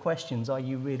kinds of questions. Are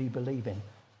you really believing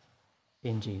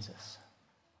in Jesus?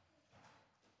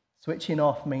 Switching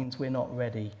off means we're not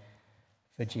ready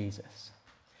for Jesus.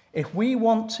 If we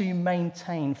want to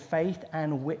maintain faith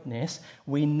and witness,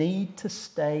 we need to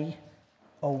stay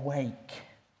awake.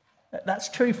 That's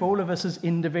true for all of us as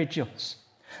individuals.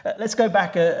 Let's go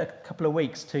back a couple of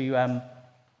weeks to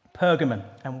Pergamon,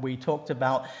 and we talked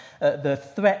about the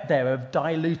threat there of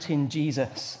diluting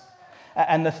Jesus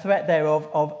and the threat there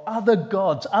of other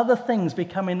gods, other things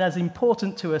becoming as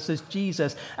important to us as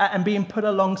Jesus and being put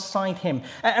alongside him.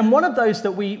 And one of those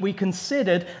that we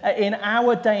considered in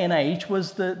our day and age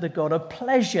was the god of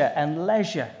pleasure and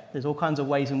leisure. There's all kinds of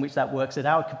ways in which that works it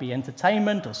out. It could be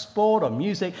entertainment or sport or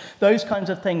music, those kinds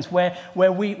of things where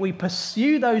we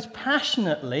pursue those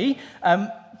passionately,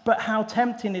 but how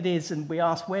tempting it is, and we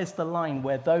ask, where's the line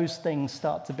where those things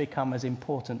start to become as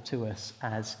important to us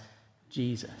as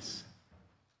Jesus?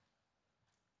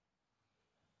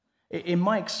 In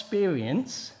my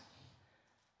experience,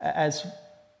 as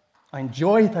I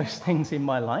enjoy those things in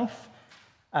my life,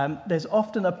 there's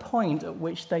often a point at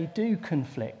which they do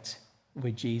conflict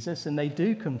with Jesus and they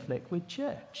do conflict with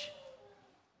church.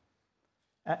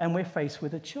 And we're faced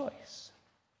with a choice.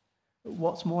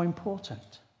 What's more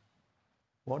important?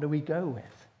 What do we go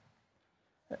with?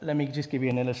 Let me just give you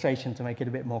an illustration to make it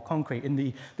a bit more concrete. In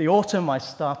the autumn, I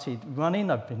started running.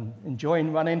 I've been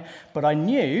enjoying running, but I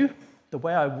knew the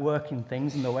way I work in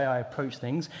things and the way I approach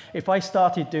things, if I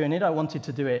started doing it, I wanted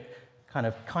to do it kind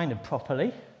of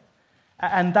properly.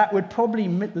 And that would probably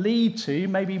lead to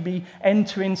maybe me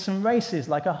entering some races,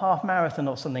 like a half marathon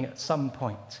or something at some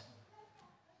point.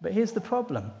 But here's the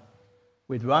problem.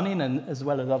 with running and as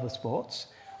well as other sports,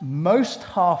 most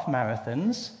half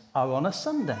marathons are on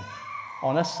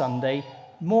a Sunday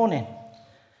morning.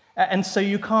 And so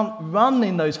you can't run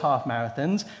in those half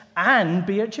marathons and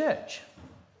be at church.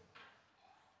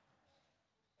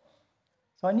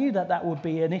 So I knew that that would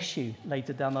be an issue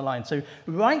later down the line. So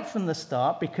right from the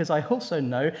start, because I also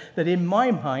know that in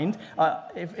my mind,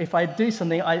 if I do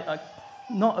something, I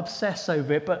not obsess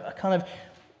over it, but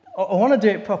I want to do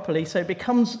it properly, so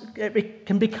it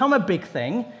can become a big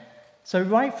thing. So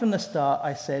right from the start,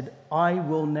 I said, I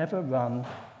will never run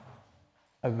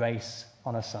a race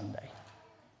on a Sunday.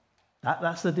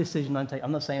 That's the decision I'm taking.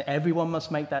 I'm not saying everyone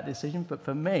must make that decision, but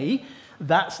for me,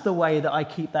 that's the way that I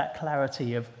keep that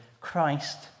clarity of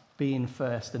Christ being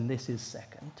first and this is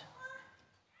second.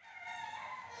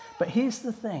 But here's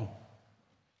the thing.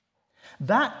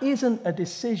 That isn't a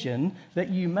decision that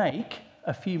you make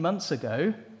a few months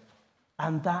ago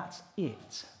and that's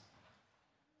it.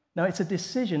 No, it's a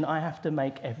decision I have to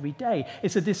make every day.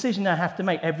 It's a decision I have to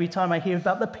make every time I hear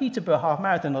about the Peterborough Half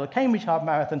Marathon or the Cambridge Half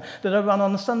Marathon that I run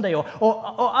on a Sunday or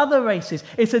other races.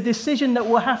 It's a decision that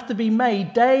will have to be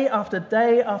made day after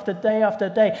day after day after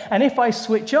day. And if I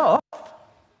switch off,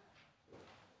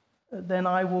 then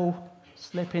I will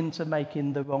slip into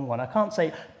making the wrong one. I can't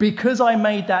say, because I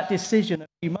made that decision a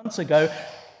few months ago,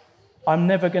 I'm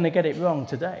never going to get it wrong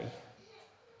today.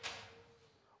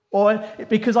 Or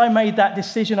because I made that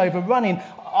decision over running,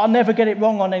 I'll never get it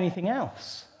wrong on anything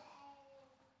else.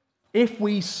 If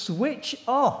we switch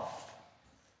off,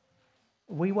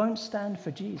 we won't stand for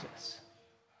Jesus.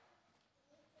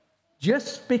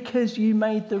 Just because you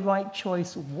made the right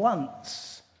choice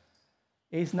once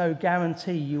is no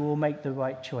guarantee you will make the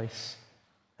right choice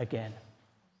again.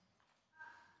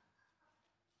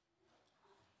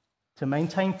 To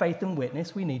maintain faith and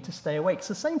witness, we need to stay awake. It's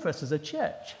the same for us as a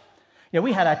church.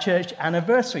 We had our church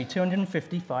anniversary,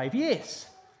 255 years.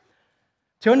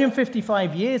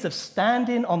 255 years of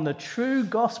standing on the true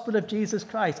gospel of Jesus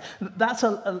Christ. That's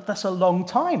a long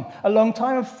time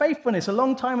of faithfulness, a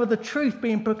long time of the truth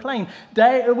being proclaimed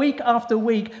week after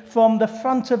week from the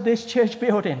front of this church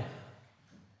building.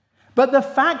 But the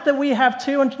fact that we have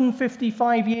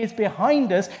 255 years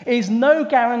behind us is no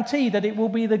guarantee that it will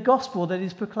be the gospel that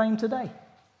is proclaimed today.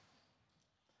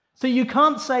 So you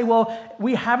can't say, well,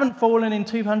 we haven't fallen in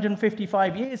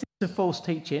 255 years into false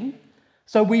teaching,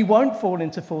 so we won't fall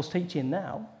into false teaching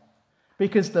now.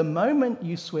 Because the moment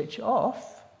you switch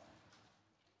off,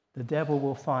 the devil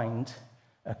will find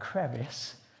a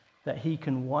crevice that he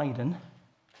can widen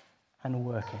and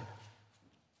work in.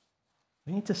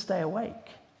 We need to stay awake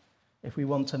if we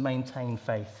want to maintain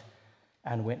faith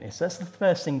and witness. That's the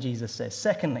first thing Jesus says.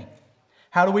 Secondly,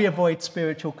 how do we avoid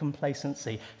spiritual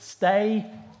complacency? Stay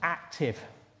active.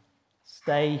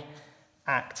 Stay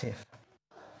active.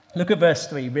 Look at verse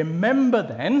 3. Remember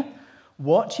then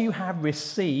what you have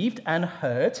received and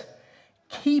heard,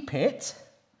 keep it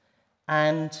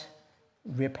and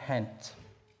repent.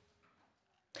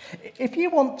 If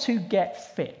you want to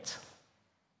get fit,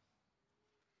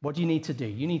 what do you need to do?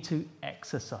 You need to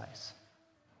exercise.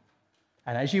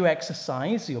 And as you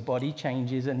exercise, your body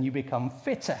changes and you become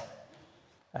fitter.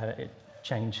 It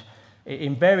changes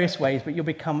in various ways, but you'll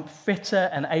become fitter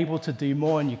and able to do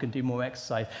more, and you can do more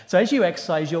exercise. So as you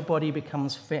exercise, your body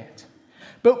becomes fit.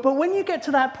 But when you get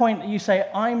to that point that you say,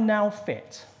 I'm now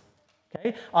fit,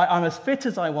 okay, I'm as fit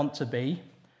as I want to be,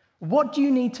 what do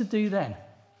you need to do then?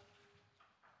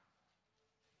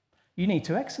 You need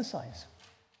to exercise.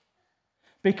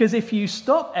 Because if you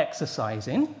stop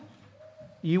exercising,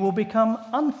 you will become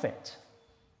unfit.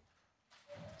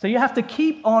 So you have to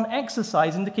keep on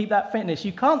exercising to keep that fitness.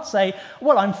 You can't say,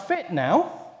 well, I'm fit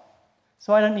now,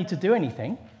 so I don't need to do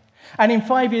anything. And in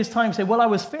 5 years' time say, well, I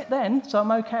was fit then, so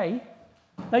I'm okay.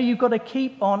 No, you've got to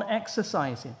keep on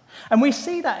exercising. And we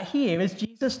see that here as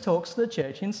Jesus talks to the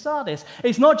church in Sardis.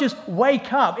 It's not just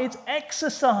wake up, it's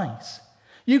exercise.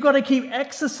 You've got to keep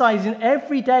exercising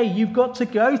every day. You've got to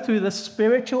go through the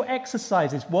spiritual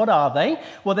exercises. What are they?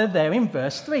 Well, they're there in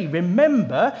verse 3.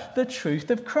 Remember the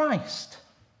truth of Christ.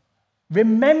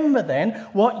 Remember then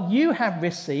what you have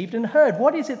received and heard.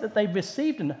 What is it that they've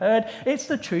received and heard? It's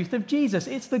the truth of Jesus.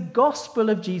 It's the gospel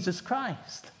of Jesus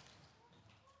Christ.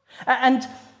 And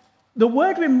the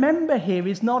word remember here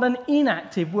is not an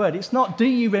inactive word. It's not, do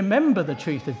you remember the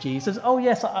truth of Jesus? Oh,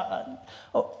 yes.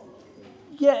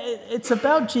 Yeah, it's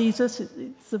about Jesus.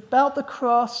 It's about the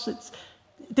cross.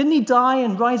 Didn't he die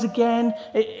and rise again?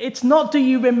 It's not, do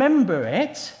you remember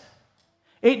it?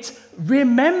 It's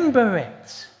remember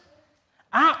it.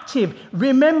 Active,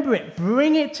 remember it,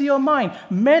 bring it to your mind,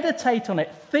 meditate on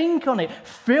it, think on it,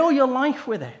 fill your life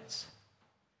with it.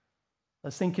 I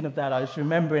was thinking of that. I was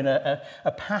remembering a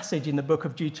passage in the book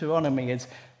of Deuteronomy as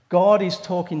God is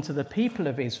talking to the people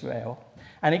of Israel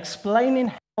and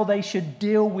explaining how they should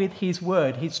deal with his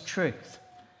word, his truth.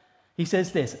 He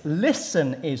says this,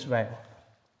 "Listen, Israel,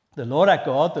 the Lord our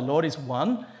God, the Lord is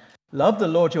one. Love the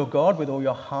Lord your God with all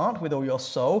your heart, with all your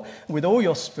soul, with all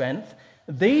your strength.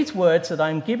 These words that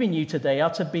I'm giving you today are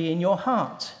to be in your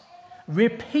heart.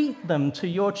 Repeat them to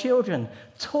your children.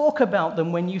 Talk about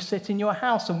them when you sit in your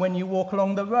house and when you walk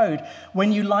along the road,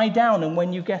 when you lie down and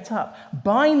when you get up.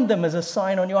 Bind them as a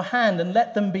sign on your hand and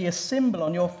let them be a symbol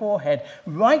on your forehead.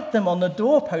 Write them on the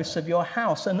doorposts of your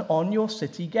house and on your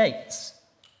city gates."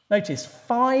 Notice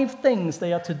 5 things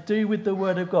they are to do with the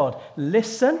word of God.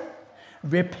 Listen,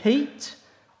 repeat,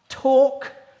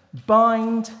 talk,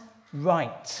 bind,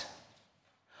 write.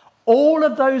 All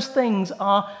of those things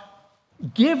are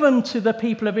given to the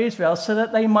people of Israel so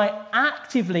that they might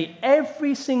actively,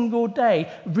 every single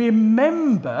day,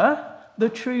 remember the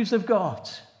truths of God.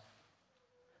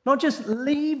 Not just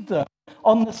leave them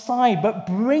on the side, but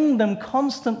bring them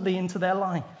constantly into their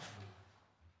life.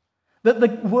 That the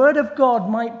word of God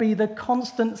might be the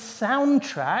constant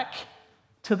soundtrack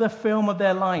to the film of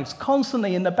their lives,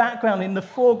 constantly in the background, in the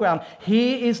foreground.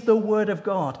 Here is the word of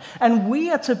God. And we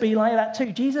are to be like that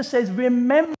too. Jesus says,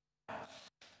 remember,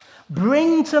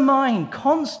 bring to mind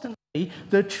constantly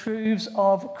the truths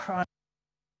of Christ.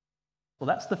 Well,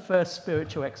 that's the first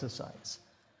spiritual exercise.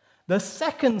 The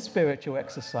second spiritual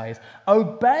exercise,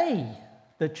 obey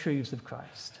the truths of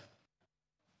Christ.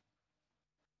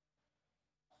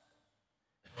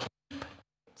 Keep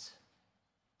it.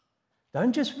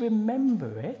 Don't just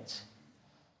remember it,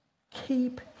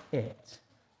 keep it.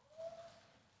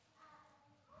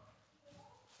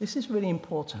 This is really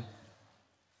important.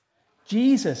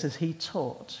 Jesus, as he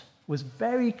taught, was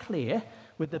very clear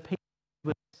with the people who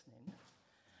were listening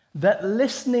that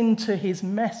listening to his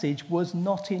message was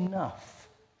not enough.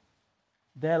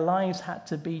 Their lives had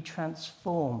to be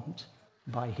transformed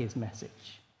by his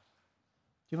message.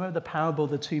 Do you remember the parable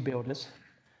of the 2 builders?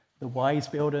 The wise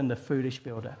builder and the foolish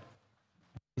builder.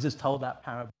 Jesus told that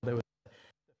parable. There was the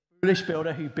foolish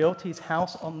builder who built his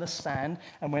house on the sand,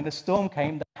 and when the storm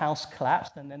came, the house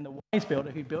collapsed, and then the wise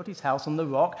builder who built his house on the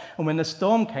rock, and when the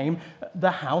storm came,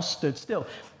 the house stood still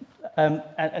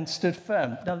and stood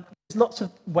firm. Now, there's lots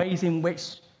of ways in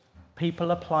which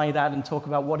people apply that and talk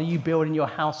about what are you building your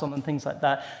house on and things like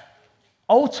that.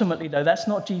 Ultimately, though, that's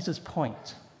not Jesus'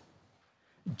 point.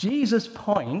 Jesus'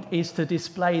 point is to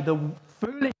display the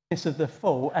foolishness of the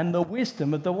fool and the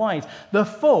wisdom of the wise. The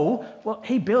fool, well,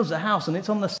 he builds a house and it's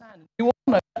on the sand. You all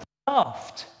know that's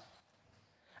daft.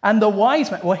 And the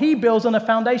wise man, well, he builds on a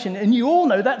foundation, and you all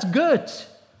know that's good.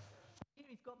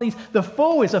 He's got these, the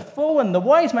fool is a fool, and the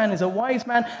wise man is a wise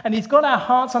man, and he's got our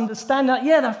hearts understanding that,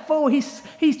 yeah, the fool,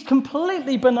 he's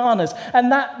completely bananas.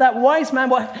 And that wise man,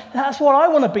 well, that's what I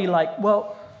want to be like.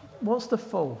 Well, what's the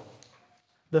fool?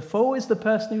 The fool is the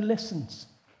person who listens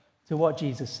to what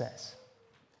Jesus says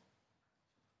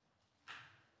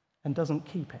and doesn't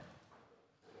keep it.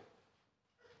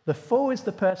 The fool is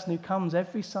the person who comes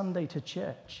every Sunday to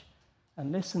church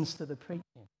and listens to the preaching,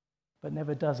 but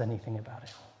never does anything about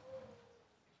it.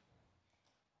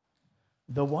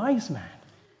 The wise man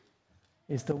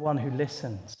is the one who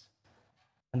listens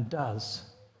and does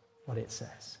what it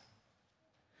says.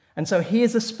 And so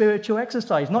here's a spiritual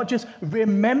exercise, not just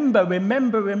remember,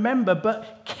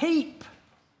 but keep.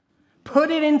 Put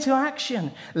it into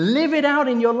action. Live it out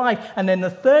in your life. And then the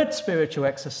third spiritual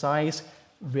exercise,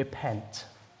 repent.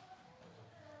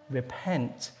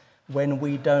 Repent when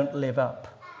we don't live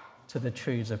up to the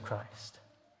truths of Christ.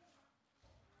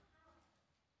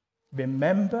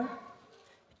 Remember,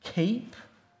 keep,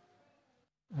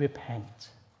 repent.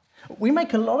 We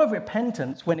make a lot of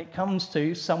repentance when it comes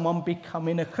to someone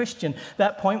becoming a Christian,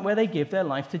 that point where they give their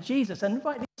life to Jesus. And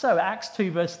rightly so, Acts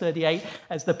 2 verse 38,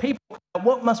 as the people cry out,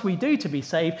 what must we do to be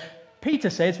saved?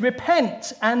 Peter says,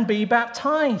 repent and be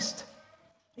baptized.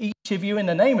 Each of you in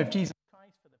the name of Jesus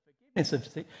Christ for the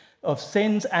forgiveness of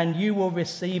sins, and you will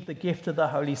receive the gift of the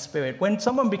Holy Spirit. When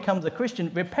someone becomes a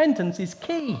Christian, repentance is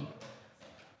key.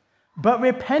 But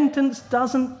repentance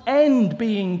doesn't end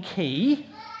being key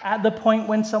at the point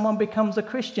when someone becomes a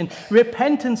Christian.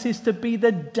 Repentance is to be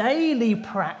the daily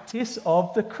practice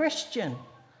of the Christian.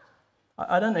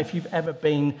 I don't know if you've ever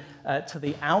been to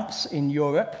the Alps in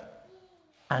Europe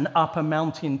and up a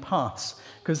mountain pass,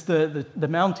 because the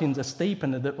mountains are steep,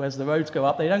 and as the roads go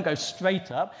up, they don't go straight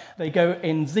up, they go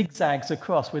in zigzags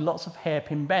across with lots of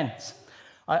hairpin bends.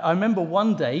 I remember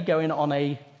one day going on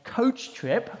a coach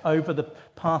trip over the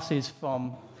passes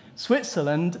from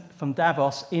Switzerland, from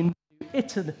Davos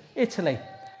into Italy.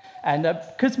 And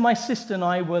because my sister and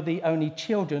I were the only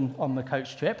children on the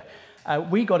coach trip,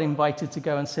 we got invited to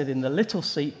go and sit in the little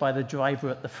seat by the driver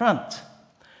at the front.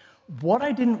 What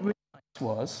I didn't realize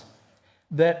was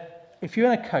that if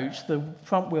you're in a coach, the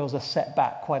front wheels are set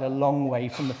back quite a long way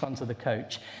from the front of the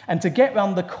coach. And to get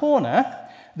round the corner,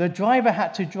 the driver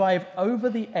had to drive over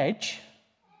the edge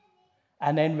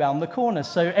and then round the corner.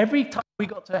 So every time we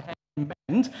got to a hairpin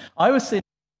bend, I was sitting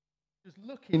just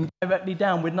looking directly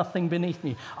down with nothing beneath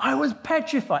me. I was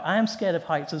petrified. I am scared of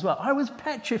heights as well. I was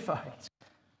petrified.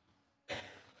 Let's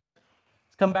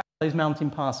come back to those mountain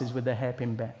passes with the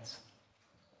hairpin bends.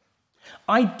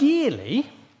 Ideally,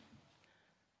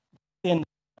 in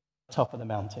the top of the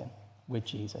mountain with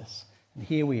Jesus. And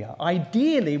here we are.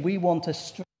 Ideally, we want a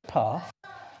straight path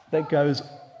that goes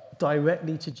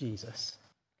directly to Jesus.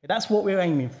 That's what we're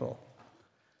aiming for.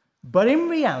 But in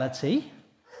reality,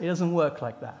 it doesn't work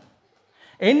like that.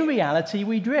 In reality,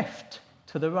 we drift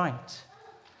to the right.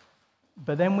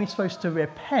 But then we're supposed to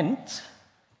repent,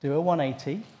 do a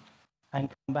 180, and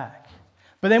come back.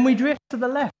 But then we drift to the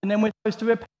left, and then we're supposed to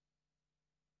repent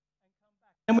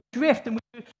and come back. And we drift, and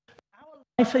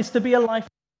our life is to be a life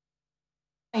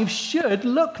that should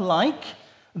look like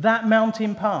that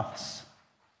mountain pass.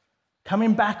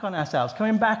 Coming back on ourselves,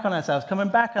 coming back on ourselves, coming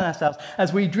back on ourselves,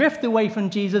 as we drift away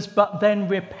from Jesus, but then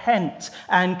repent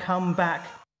and come back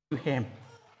to him.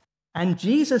 And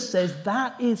Jesus says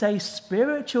that is a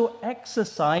spiritual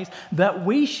exercise that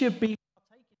we should be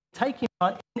taking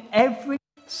part in every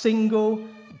single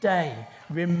day.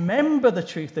 Remember the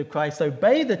truth of Christ,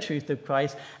 obey the truth of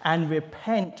Christ, and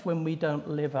repent when we don't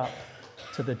live up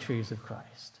to the truths of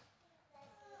Christ.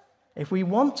 If we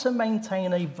want to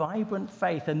maintain a vibrant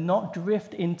faith and not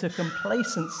drift into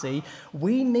complacency,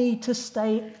 we need to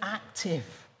stay active.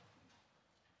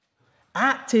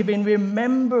 Active in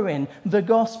remembering the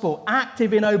gospel,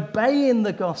 active in obeying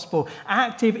the gospel,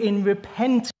 active in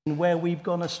repenting where we've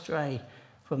gone astray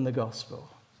from the gospel.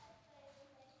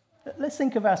 Let's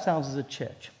think of ourselves as a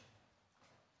church.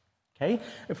 Okay?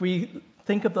 If we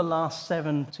think of the last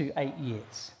 7 to 8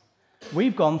 years,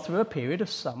 we've gone through a period of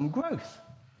some growth.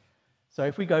 So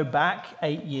if we go back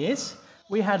 8 years,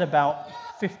 we had about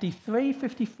 53,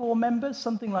 54 members,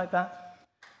 something like that.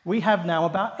 We have now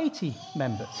about 80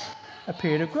 members, a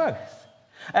period of growth.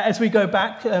 As we go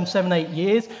back 7, 8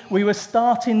 years, we were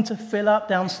starting to fill up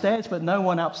downstairs, but no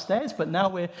one upstairs. But now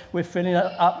we're filling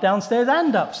up downstairs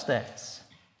and upstairs.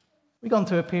 We've gone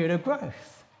through a period of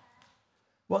growth.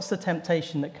 What's the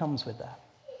temptation that comes with that?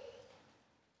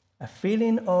 A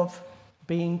feeling of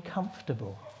being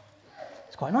comfortable.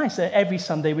 It's quite nice that every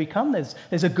Sunday we come,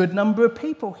 there's a good number of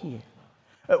people here.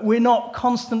 We're not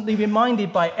constantly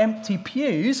reminded by empty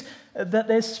pews that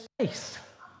there's space.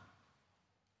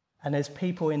 And there's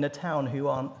people in the town who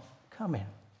aren't coming.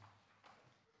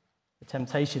 The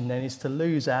temptation then is to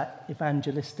lose that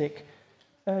evangelistic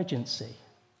urgency.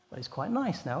 But it's quite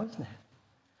nice now, isn't it?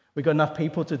 We've got enough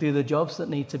people to do the jobs that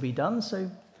need to be done, so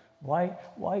why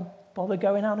bother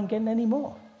going out and getting any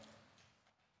more?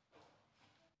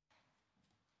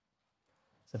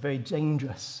 It's a very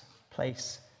dangerous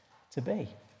place to be.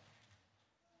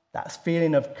 That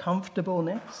feeling of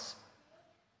comfortableness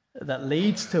that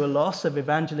leads to a loss of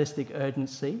evangelistic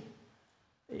urgency,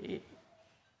 it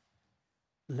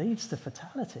leads to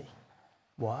fatality.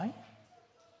 Why?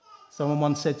 Someone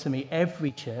once said to me,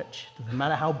 every church, doesn't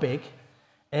matter how big,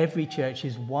 every church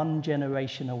is one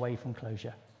generation away from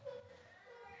closure.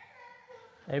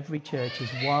 Every church is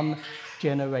one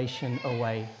generation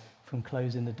away from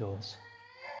closing the doors.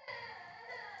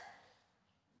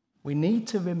 We need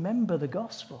to remember the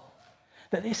gospel.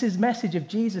 That this is message of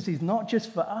Jesus is not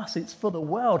just for us, it's for the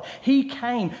world. He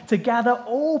came to gather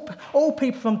all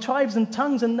people from tribes and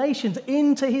tongues and nations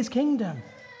into his kingdom.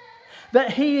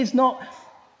 That he is not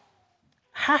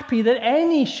happy that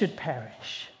any should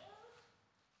perish.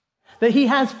 That he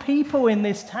has people in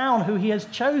this town who he has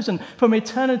chosen from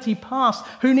eternity past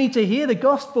who need to hear the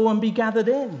gospel and be gathered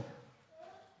in.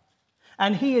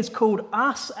 And he has called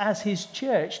us as his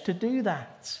church to do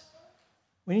that.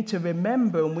 We need to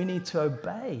remember and we need to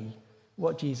obey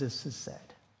what Jesus has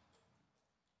said.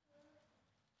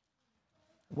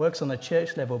 It works on a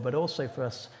church level, but also for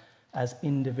us as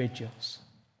individuals.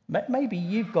 Maybe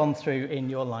you've gone through in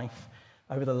your life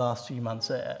over the last few months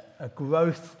a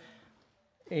growth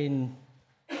in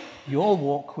your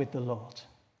walk with the Lord.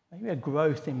 Maybe a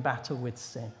growth in battle with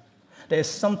sin. There's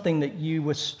something that you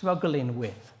were struggling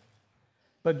with,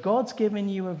 but God's given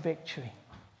you a victory.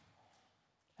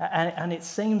 And it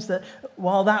seems that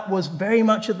while that was very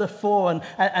much at the fore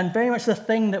and very much the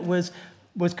thing that was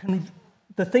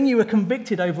The thing you were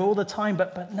convicted over all the time,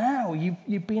 but now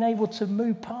you've been able to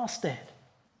move past it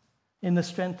in the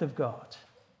strength of God.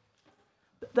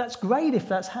 That's great if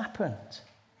that's happened.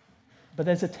 But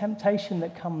there's a temptation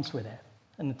that comes with it.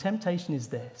 And the temptation is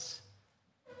this: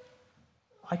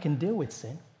 I can deal with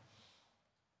sin.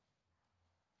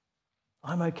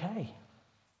 I'm okay.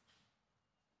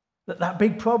 That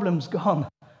big problem's gone.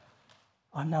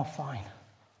 I'm now fine.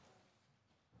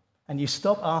 And you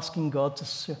stop asking God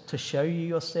to show you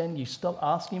your sin. You stop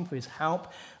asking for his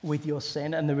help with your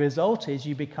sin. And the result is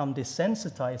you become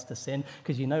desensitized to sin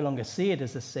because you no longer see it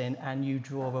as a sin and you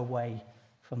draw away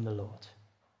from the Lord.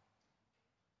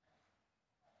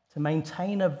 To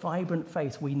maintain a vibrant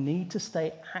faith, we need to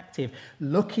stay active,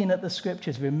 looking at the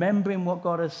scriptures, remembering what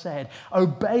God has said,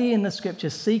 obeying the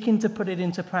scriptures, seeking to put it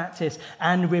into practice,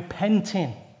 and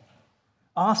repenting.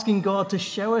 Asking God to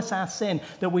show us our sin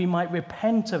that we might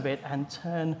repent of it and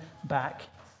turn back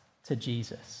to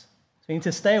Jesus. So we need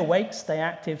to stay awake, stay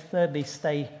active. Thirdly,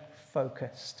 stay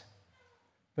focused.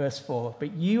 Verse 4,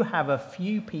 but you have a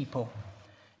few people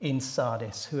in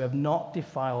Sardis who have not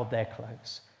defiled their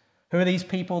clothes. Who are these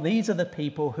people? These are the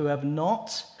people who have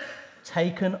not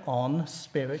taken on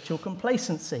spiritual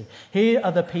complacency. Here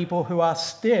are the people who are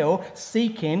still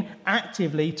seeking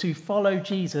actively to follow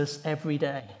Jesus every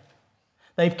day.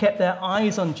 They've kept their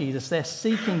eyes on Jesus. They're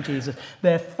seeking Jesus.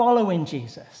 They're following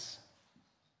Jesus.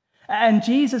 And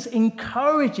Jesus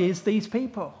encourages these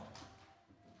people.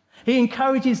 He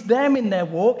encourages them in their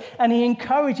walk, and he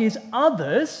encourages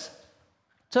others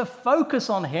to focus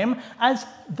on him as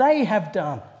they have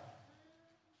done.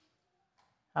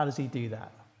 How does he do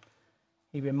that?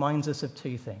 He reminds us of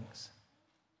two things.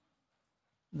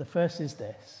 The first is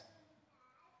this: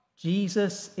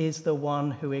 Jesus is the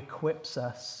one who equips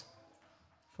us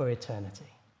for eternity.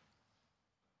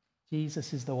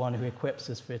 Jesus is the one who equips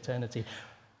us for eternity.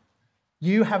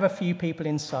 You have a few people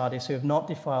in Sardis who have not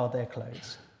defiled their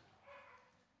clothes,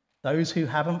 those who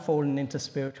haven't fallen into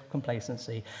spiritual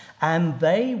complacency, and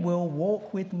they will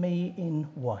walk with me in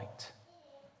white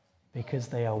because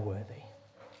they are worthy.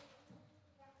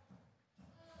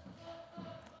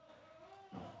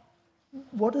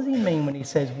 What does he mean when he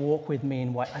says walk with me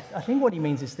in white? I think what he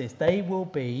means is this: they will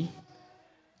be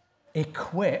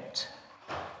equipped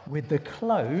with the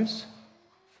clothes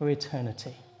for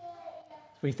eternity.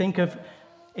 We think of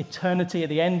eternity at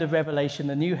the end of Revelation,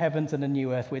 the new heavens and the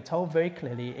new earth. We're told very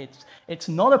clearly it's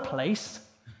not a place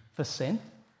for sin,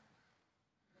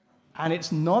 and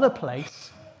it's not a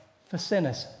place for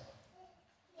sinners.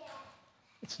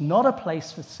 It's not a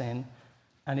place for sin,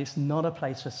 and it's not a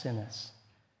place for sinners.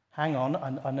 Hang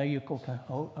on, I know you're called,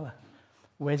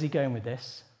 where's he going with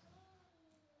this?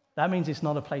 That means it's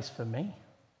not a place for me.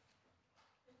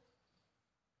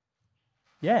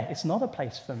 Yeah, it's not a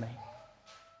place for me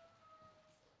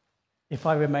if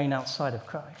I remain outside of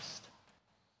Christ.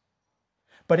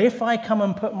 But if I come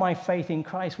and put my faith in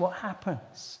Christ, what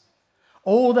happens?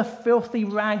 All the filthy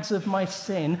rags of my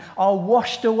sin are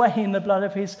washed away in the blood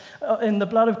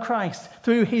of Christ,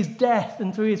 through his death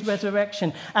and through his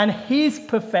resurrection. And his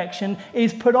perfection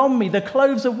is put on me. The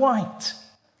clothes are white.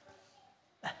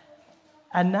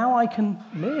 And now I can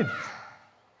live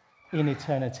in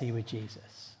eternity with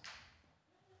Jesus.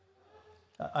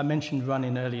 I mentioned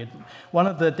running earlier. One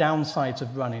of the downsides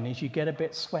of running is you get a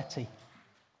bit sweaty.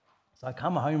 So I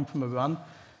come home from a run.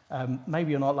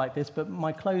 Maybe you're not like this, but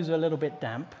my clothes are a little bit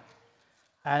damp,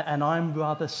 and I'm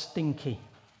rather stinky.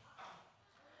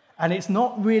 And it's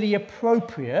not really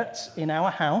appropriate in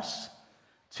our house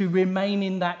to remain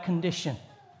in that condition.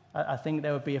 I think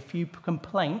there would be a few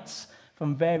complaints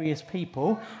from various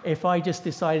people if I just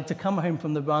decided to come home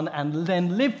from the run and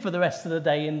then live for the rest of the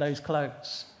day in those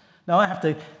clothes. Now I have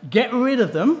to get rid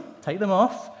of them, take them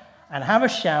off, and have a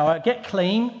shower, get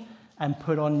clean, and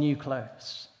put on new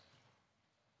clothes.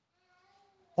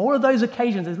 All of those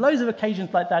occasions, there's loads of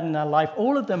occasions like that in our life.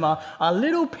 All of them are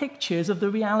little pictures of the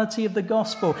reality of the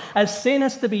gospel. As sin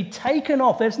has to be taken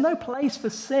off, there's no place for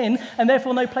sin, and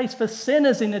therefore no place for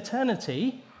sinners in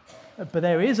eternity. But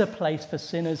there is a place for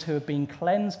sinners who have been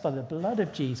cleansed by the blood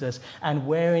of Jesus and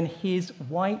wearing his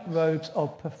white robes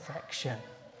of perfection.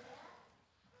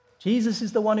 Jesus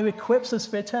is the one who equips us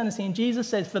for eternity. And Jesus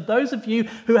says, for those of you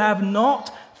who have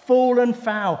not fallen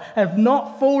foul, have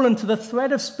not fallen to the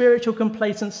thread of spiritual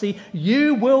complacency,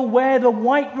 you will wear the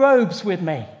white robes with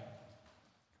me.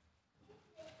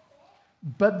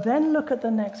 But then look at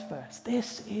the next verse.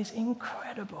 This is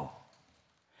incredible.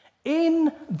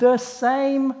 In the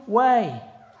same way,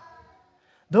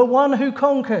 the one who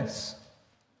conquers.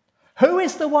 Who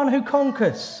is the one who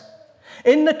conquers?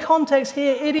 In the context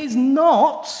here, it is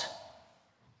not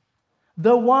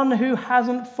The one who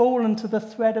hasn't fallen to the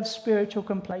threat of spiritual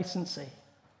complacency.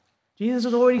 Jesus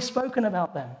has already spoken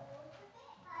about them.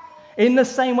 In the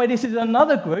same way, this is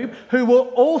another group who will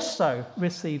also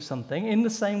receive something. In the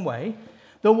same way,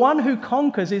 the one who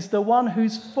conquers is the one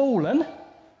who's fallen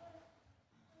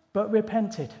but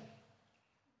repented.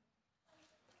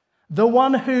 The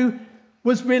one who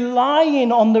was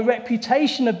relying on the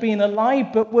reputation of being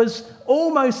alive but was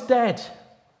almost dead,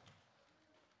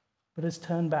 but has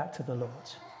turned back to the Lord.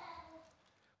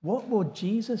 What will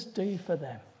Jesus do for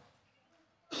them?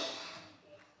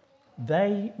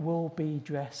 They will be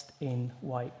dressed in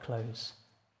white clothes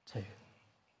too.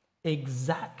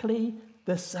 Exactly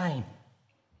the same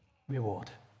reward.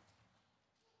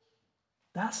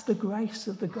 That's the grace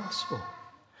of the gospel.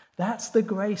 That's the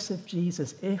grace of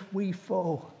Jesus. If we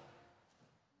fall,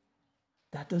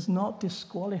 that does not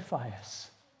disqualify us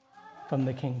from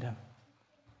the kingdom.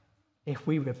 If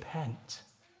we repent,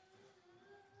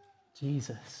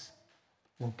 Jesus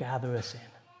will gather us in.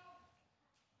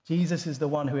 Jesus is the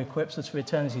one who equips us for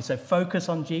eternity. So focus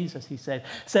on Jesus, he said.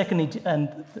 Secondly,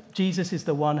 and Jesus is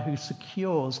the one who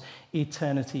secures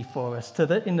eternity for us.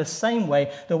 In the same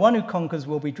way, the one who conquers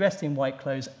will be dressed in white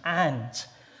clothes, and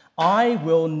I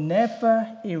will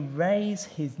never erase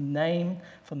his name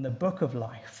from the book of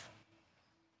life,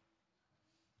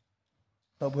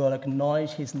 but will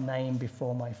acknowledge his name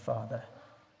before my Father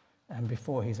and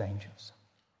before his angels.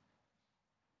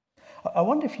 I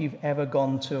wonder if you've ever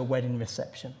gone to a wedding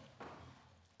reception,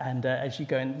 and as you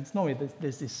go in, it's normally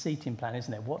there's this seating plan,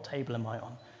 isn't there? What table am I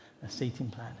on? A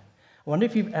seating plan. I wonder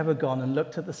if you've ever gone and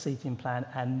looked at the seating plan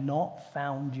and not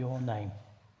found your name.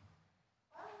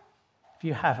 If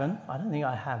you haven't, I don't think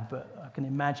I have, but I can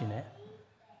imagine it.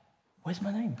 Where's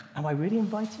my name? Am I really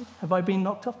invited? Have I been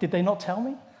knocked off? Did they not tell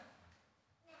me?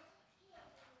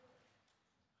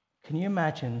 Can you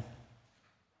imagine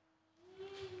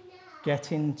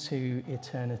getting to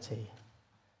eternity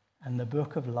and the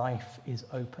book of life is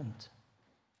opened,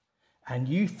 and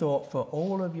you thought for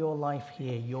all of your life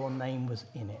here your name was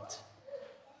in it,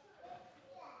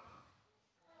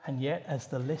 and yet as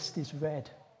the list is read,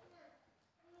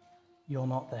 you're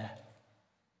not there?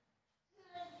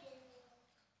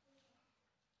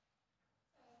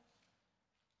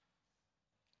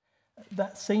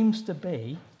 That seems to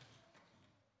be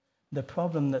the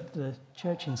problem that the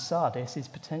church in Sardis is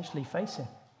potentially facing.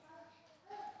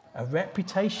 A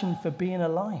reputation for being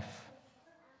alive.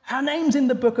 Our name's in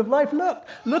the book of life.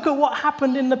 Look at what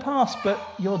happened in the past, but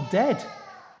you're dead.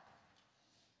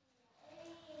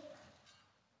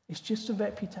 It's just a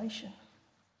reputation.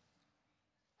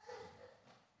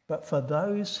 But for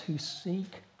those who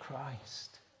seek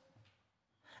Christ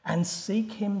and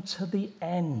seek him to the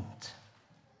end,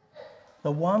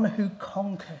 the one who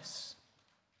conquers,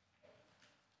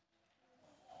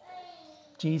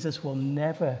 Jesus will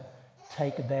never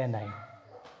take their name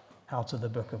out of the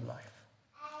book of life.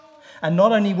 And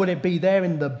not only will it be there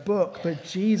in the book, but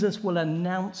Jesus will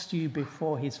announce to you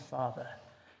before his Father,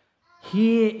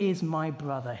 here is my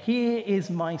brother, here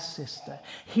is my sister,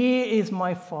 here is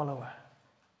my follower,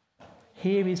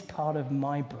 here is part of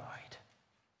my bride.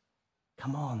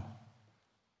 Come on,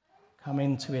 come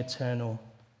into eternal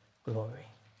glory.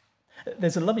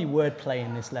 There's a lovely word play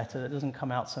in this letter that doesn't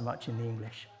come out so much in the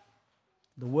English.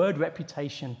 The word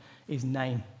reputation is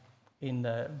name in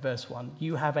verse 1.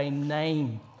 You have a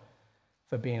name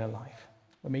for being alive.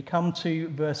 When we come to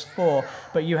verse 4,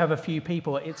 but you have a few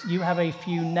people, it's you have a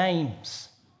few names.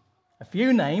 A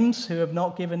few names who have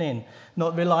not given in,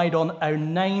 not relied on a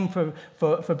name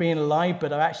for being alive,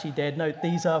 but are actually dead. No,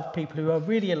 these are people who are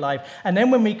really alive. And then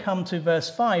when we come to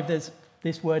verse 5,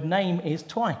 this word name is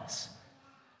twice.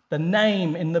 The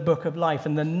name in the book of life,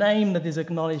 and the name that is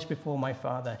acknowledged before my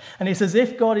Father. And it's as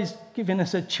if God is giving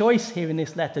us a choice here in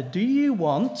this letter. Do you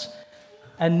want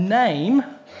a name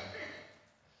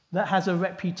that has a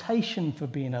reputation for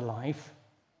being alive?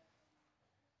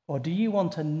 Or do you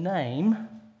want a name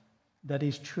that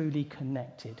is truly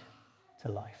connected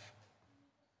to life?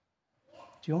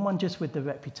 Do you want one just with the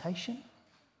reputation?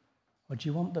 Or do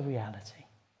you want the reality?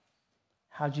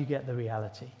 How do you get the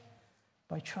reality?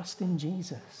 By trusting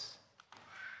Jesus,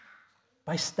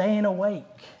 by staying awake,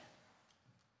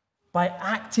 by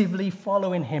actively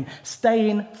following him,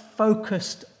 staying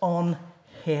focused on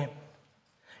him.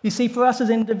 You see, for us as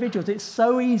individuals, it's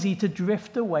so easy to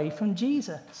drift away from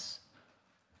Jesus.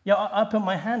 I put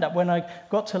my hand up when I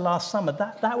got to last summer.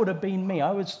 That would have been me.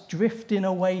 I was drifting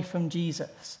away from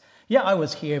Jesus. Yeah, I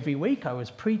was here every week. I was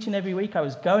preaching every week. I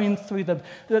was going through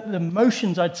the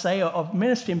motions, I'd say, of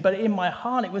ministry. But in my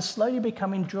heart, it was slowly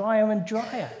becoming drier and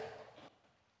drier.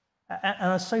 And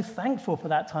I was so thankful for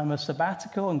that time of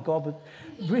sabbatical, and God was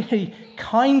really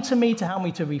kind to me to help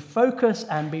me to refocus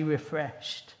and be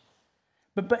refreshed.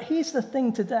 But here's the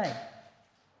thing today.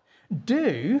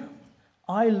 Do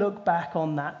I look back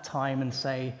on that time and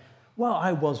say, well,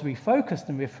 I was refocused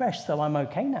and refreshed, so I'm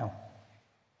okay now?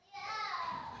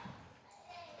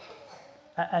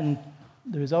 And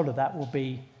the result of that will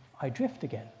be I drift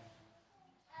again.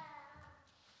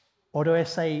 Or do I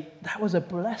say, that was a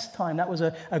blessed time, that was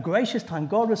a gracious time,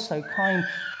 God was so kind,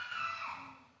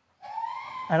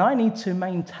 and I need to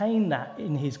maintain that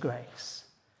in his grace.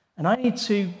 And I need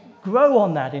to grow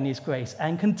on that in his grace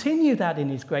and continue that in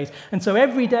his grace. And so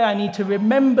every day I need to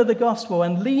remember the gospel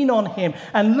and lean on him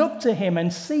and look to him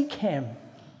and seek him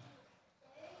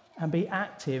and be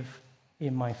active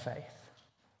in my faith.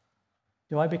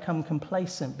 Do I become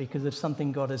complacent because of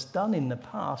something God has done in the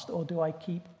past, or do I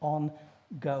keep on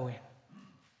going?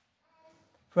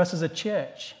 For us as a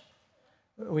church,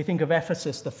 we think of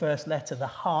Ephesus, the first letter, the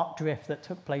heart drift that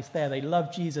took place there. They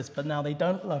loved Jesus, but now they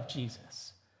don't love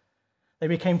Jesus. They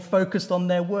became focused on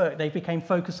their work. They became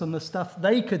focused on the stuff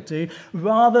they could do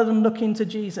rather than looking to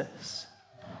Jesus.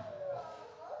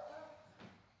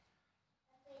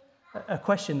 A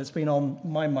question that's been on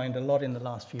my mind a lot in the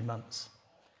last few months.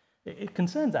 It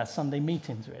concerns our Sunday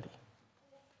meetings, really.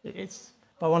 If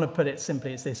I want to put it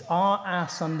simply, it's this: are our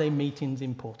Sunday meetings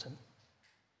important?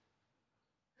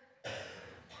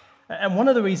 And one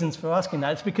of the reasons for asking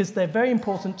that is because they're very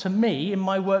important to me in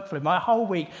my workflow. My whole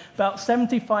week, about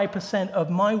 75% of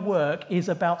my work is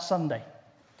about Sunday.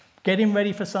 Getting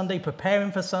ready for Sunday,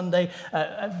 preparing for Sunday,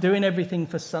 doing everything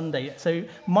for Sunday. So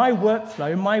my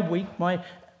workflow, my week,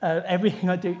 everything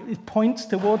I do points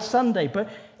towards Sunday. But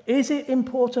is it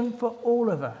important for all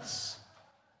of us?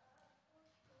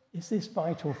 Is this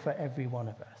vital for every one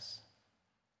of us?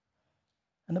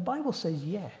 And the Bible says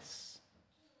yes.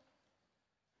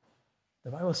 The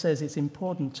Bible says it's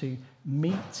important to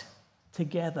meet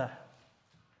together.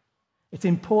 It's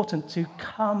important to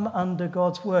come under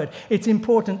God's word. It's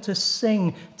important to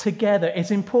sing together. It's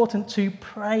important to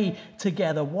pray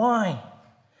together. Why?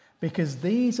 Because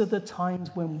these are the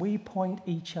times when we point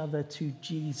each other to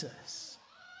Jesus.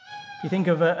 You think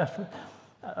of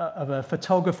a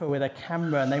photographer with a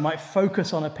camera, and they might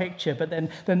focus on a picture, but then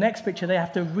the next picture they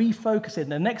have to refocus it,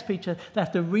 and the next picture they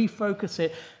have to refocus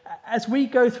it. As we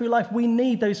go through life, we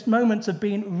need those moments of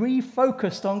being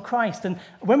refocused on Christ. And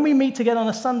when we meet together on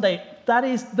a Sunday, that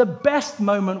is the best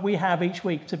moment we have each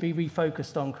week to be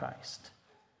refocused on Christ.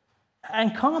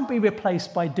 And can't be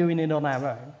replaced by doing it on our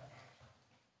own.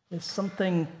 There's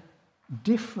something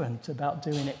different about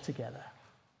doing it together.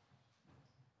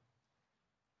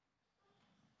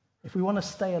 If we want to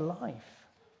stay alive,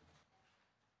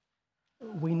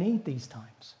 we need these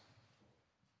times.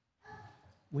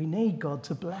 We need God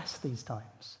to bless these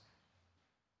times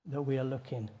that we are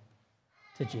looking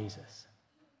to Jesus.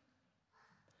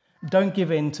 Don't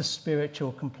give in to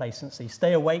spiritual complacency.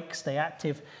 Stay awake, stay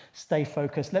active, stay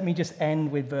focused. Let me just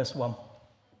end with verse 1.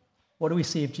 What do we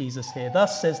see of Jesus here?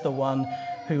 Thus says the one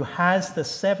who has the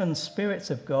 7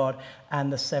 spirits of God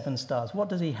and the 7 stars. What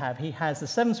does he have? He has the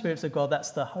 7 spirits of God.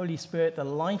 That's the Holy Spirit, the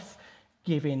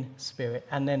life-giving Spirit.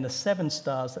 And then the 7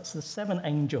 stars, that's the 7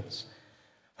 angels.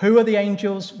 Who are the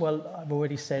angels? Well, I've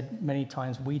already said many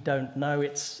times, we don't know.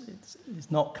 It's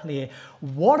not clear.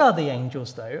 What are the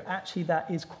angels, though? Actually, that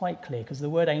is quite clear, because the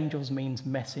word angels means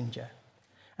messenger.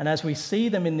 And as we see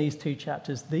them in these 2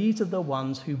 chapters, these are the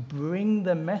ones who bring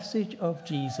the message of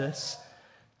Jesus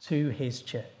to his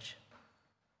church.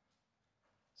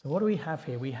 So what do we have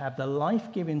here? We have the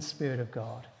life-giving Spirit of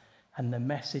God and the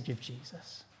message of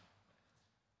Jesus.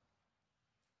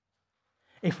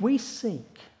 If we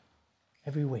seek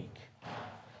every week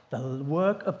the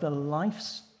work of the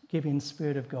life-giving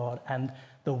Spirit of God and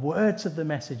the words of the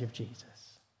message of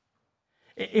Jesus,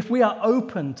 if we are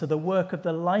open to the work of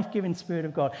the life-giving Spirit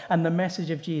of God and the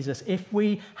message of Jesus, if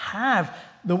we have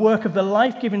the work of the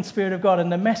life-giving Spirit of God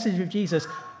and the message of Jesus,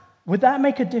 would that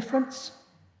make a difference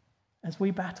as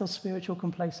we battle spiritual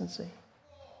complacency?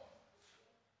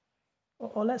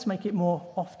 Or let's make it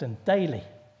more often, daily.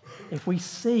 If we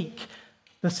seek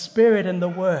the Spirit and the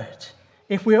Word,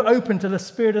 if we're open to the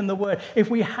Spirit and the Word, if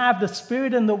we have the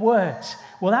Spirit and the Word,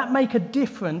 will that make a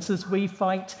difference as we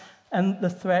fight and the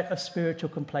threat of spiritual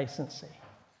complacency?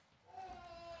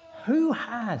 Who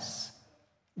has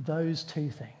those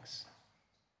 2 things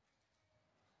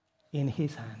in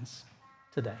his hands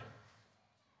today?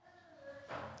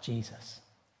 Jesus.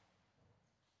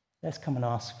 Let's come and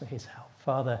ask for his help.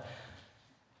 Father,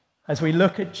 as we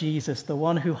look at Jesus, the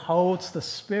one who holds the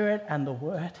Spirit and the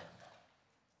Word,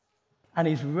 and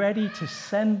is ready to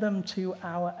send them to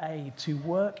our aid, to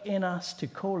work in us, to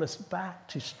call us back,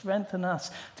 to strengthen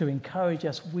us, to encourage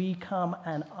us, we come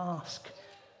and ask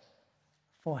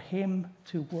for him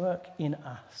to work in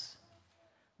us.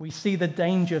 We see the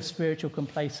danger of spiritual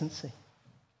complacency.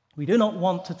 We do not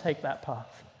want to take that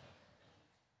path.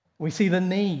 We see the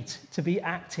need to be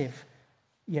active,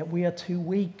 yet we are too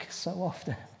weak so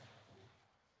often.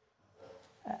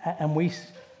 And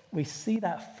we see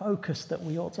that focus that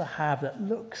we ought to have that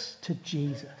looks to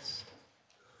Jesus.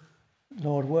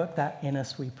 Lord, work that in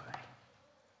us, we pray.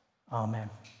 Amen.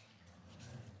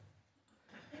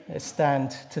 Let's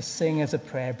stand to sing as a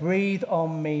prayer. Breathe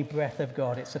on me, breath of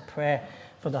God. It's a prayer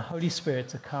for the Holy Spirit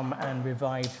to come and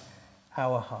revive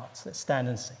our hearts. Let's stand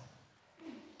and sing.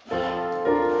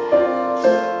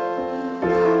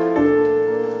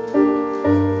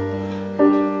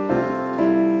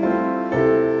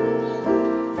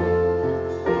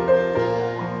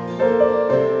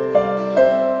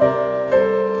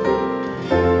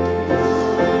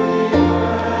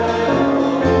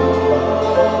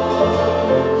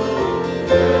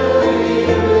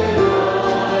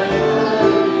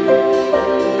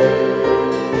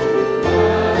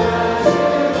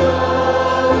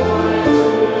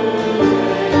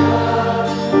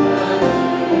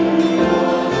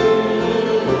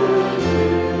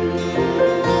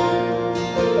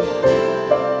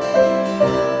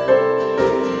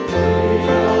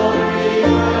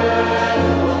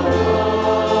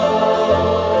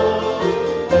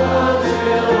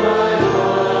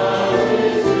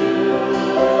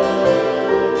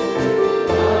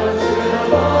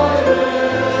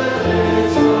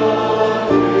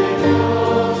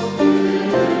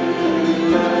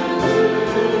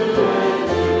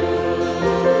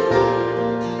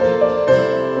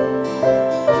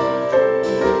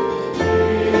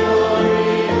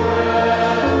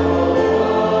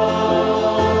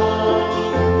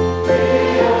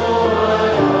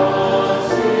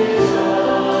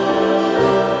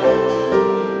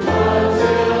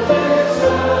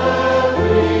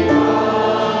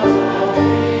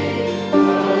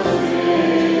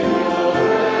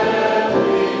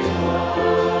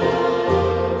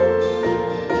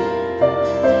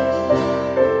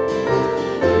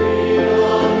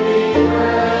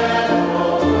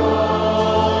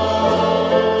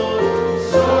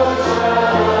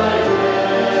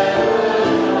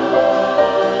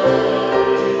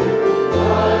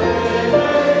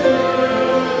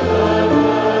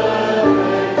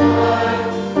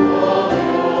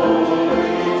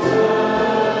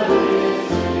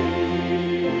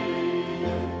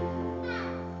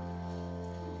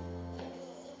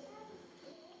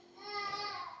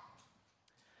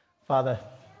 Father,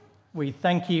 we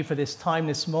thank you for this time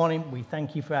this morning. We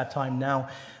thank you for our time now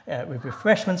with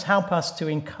refreshments. Help us to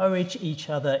encourage each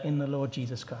other in the Lord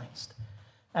Jesus Christ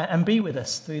and be with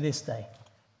us through this day.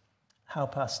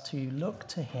 Help us to look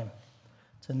to him,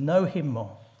 to know him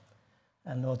more,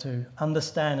 and Lord, to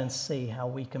understand and see how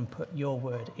we can put your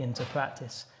word into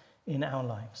practice in our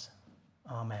lives.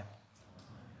 Amen.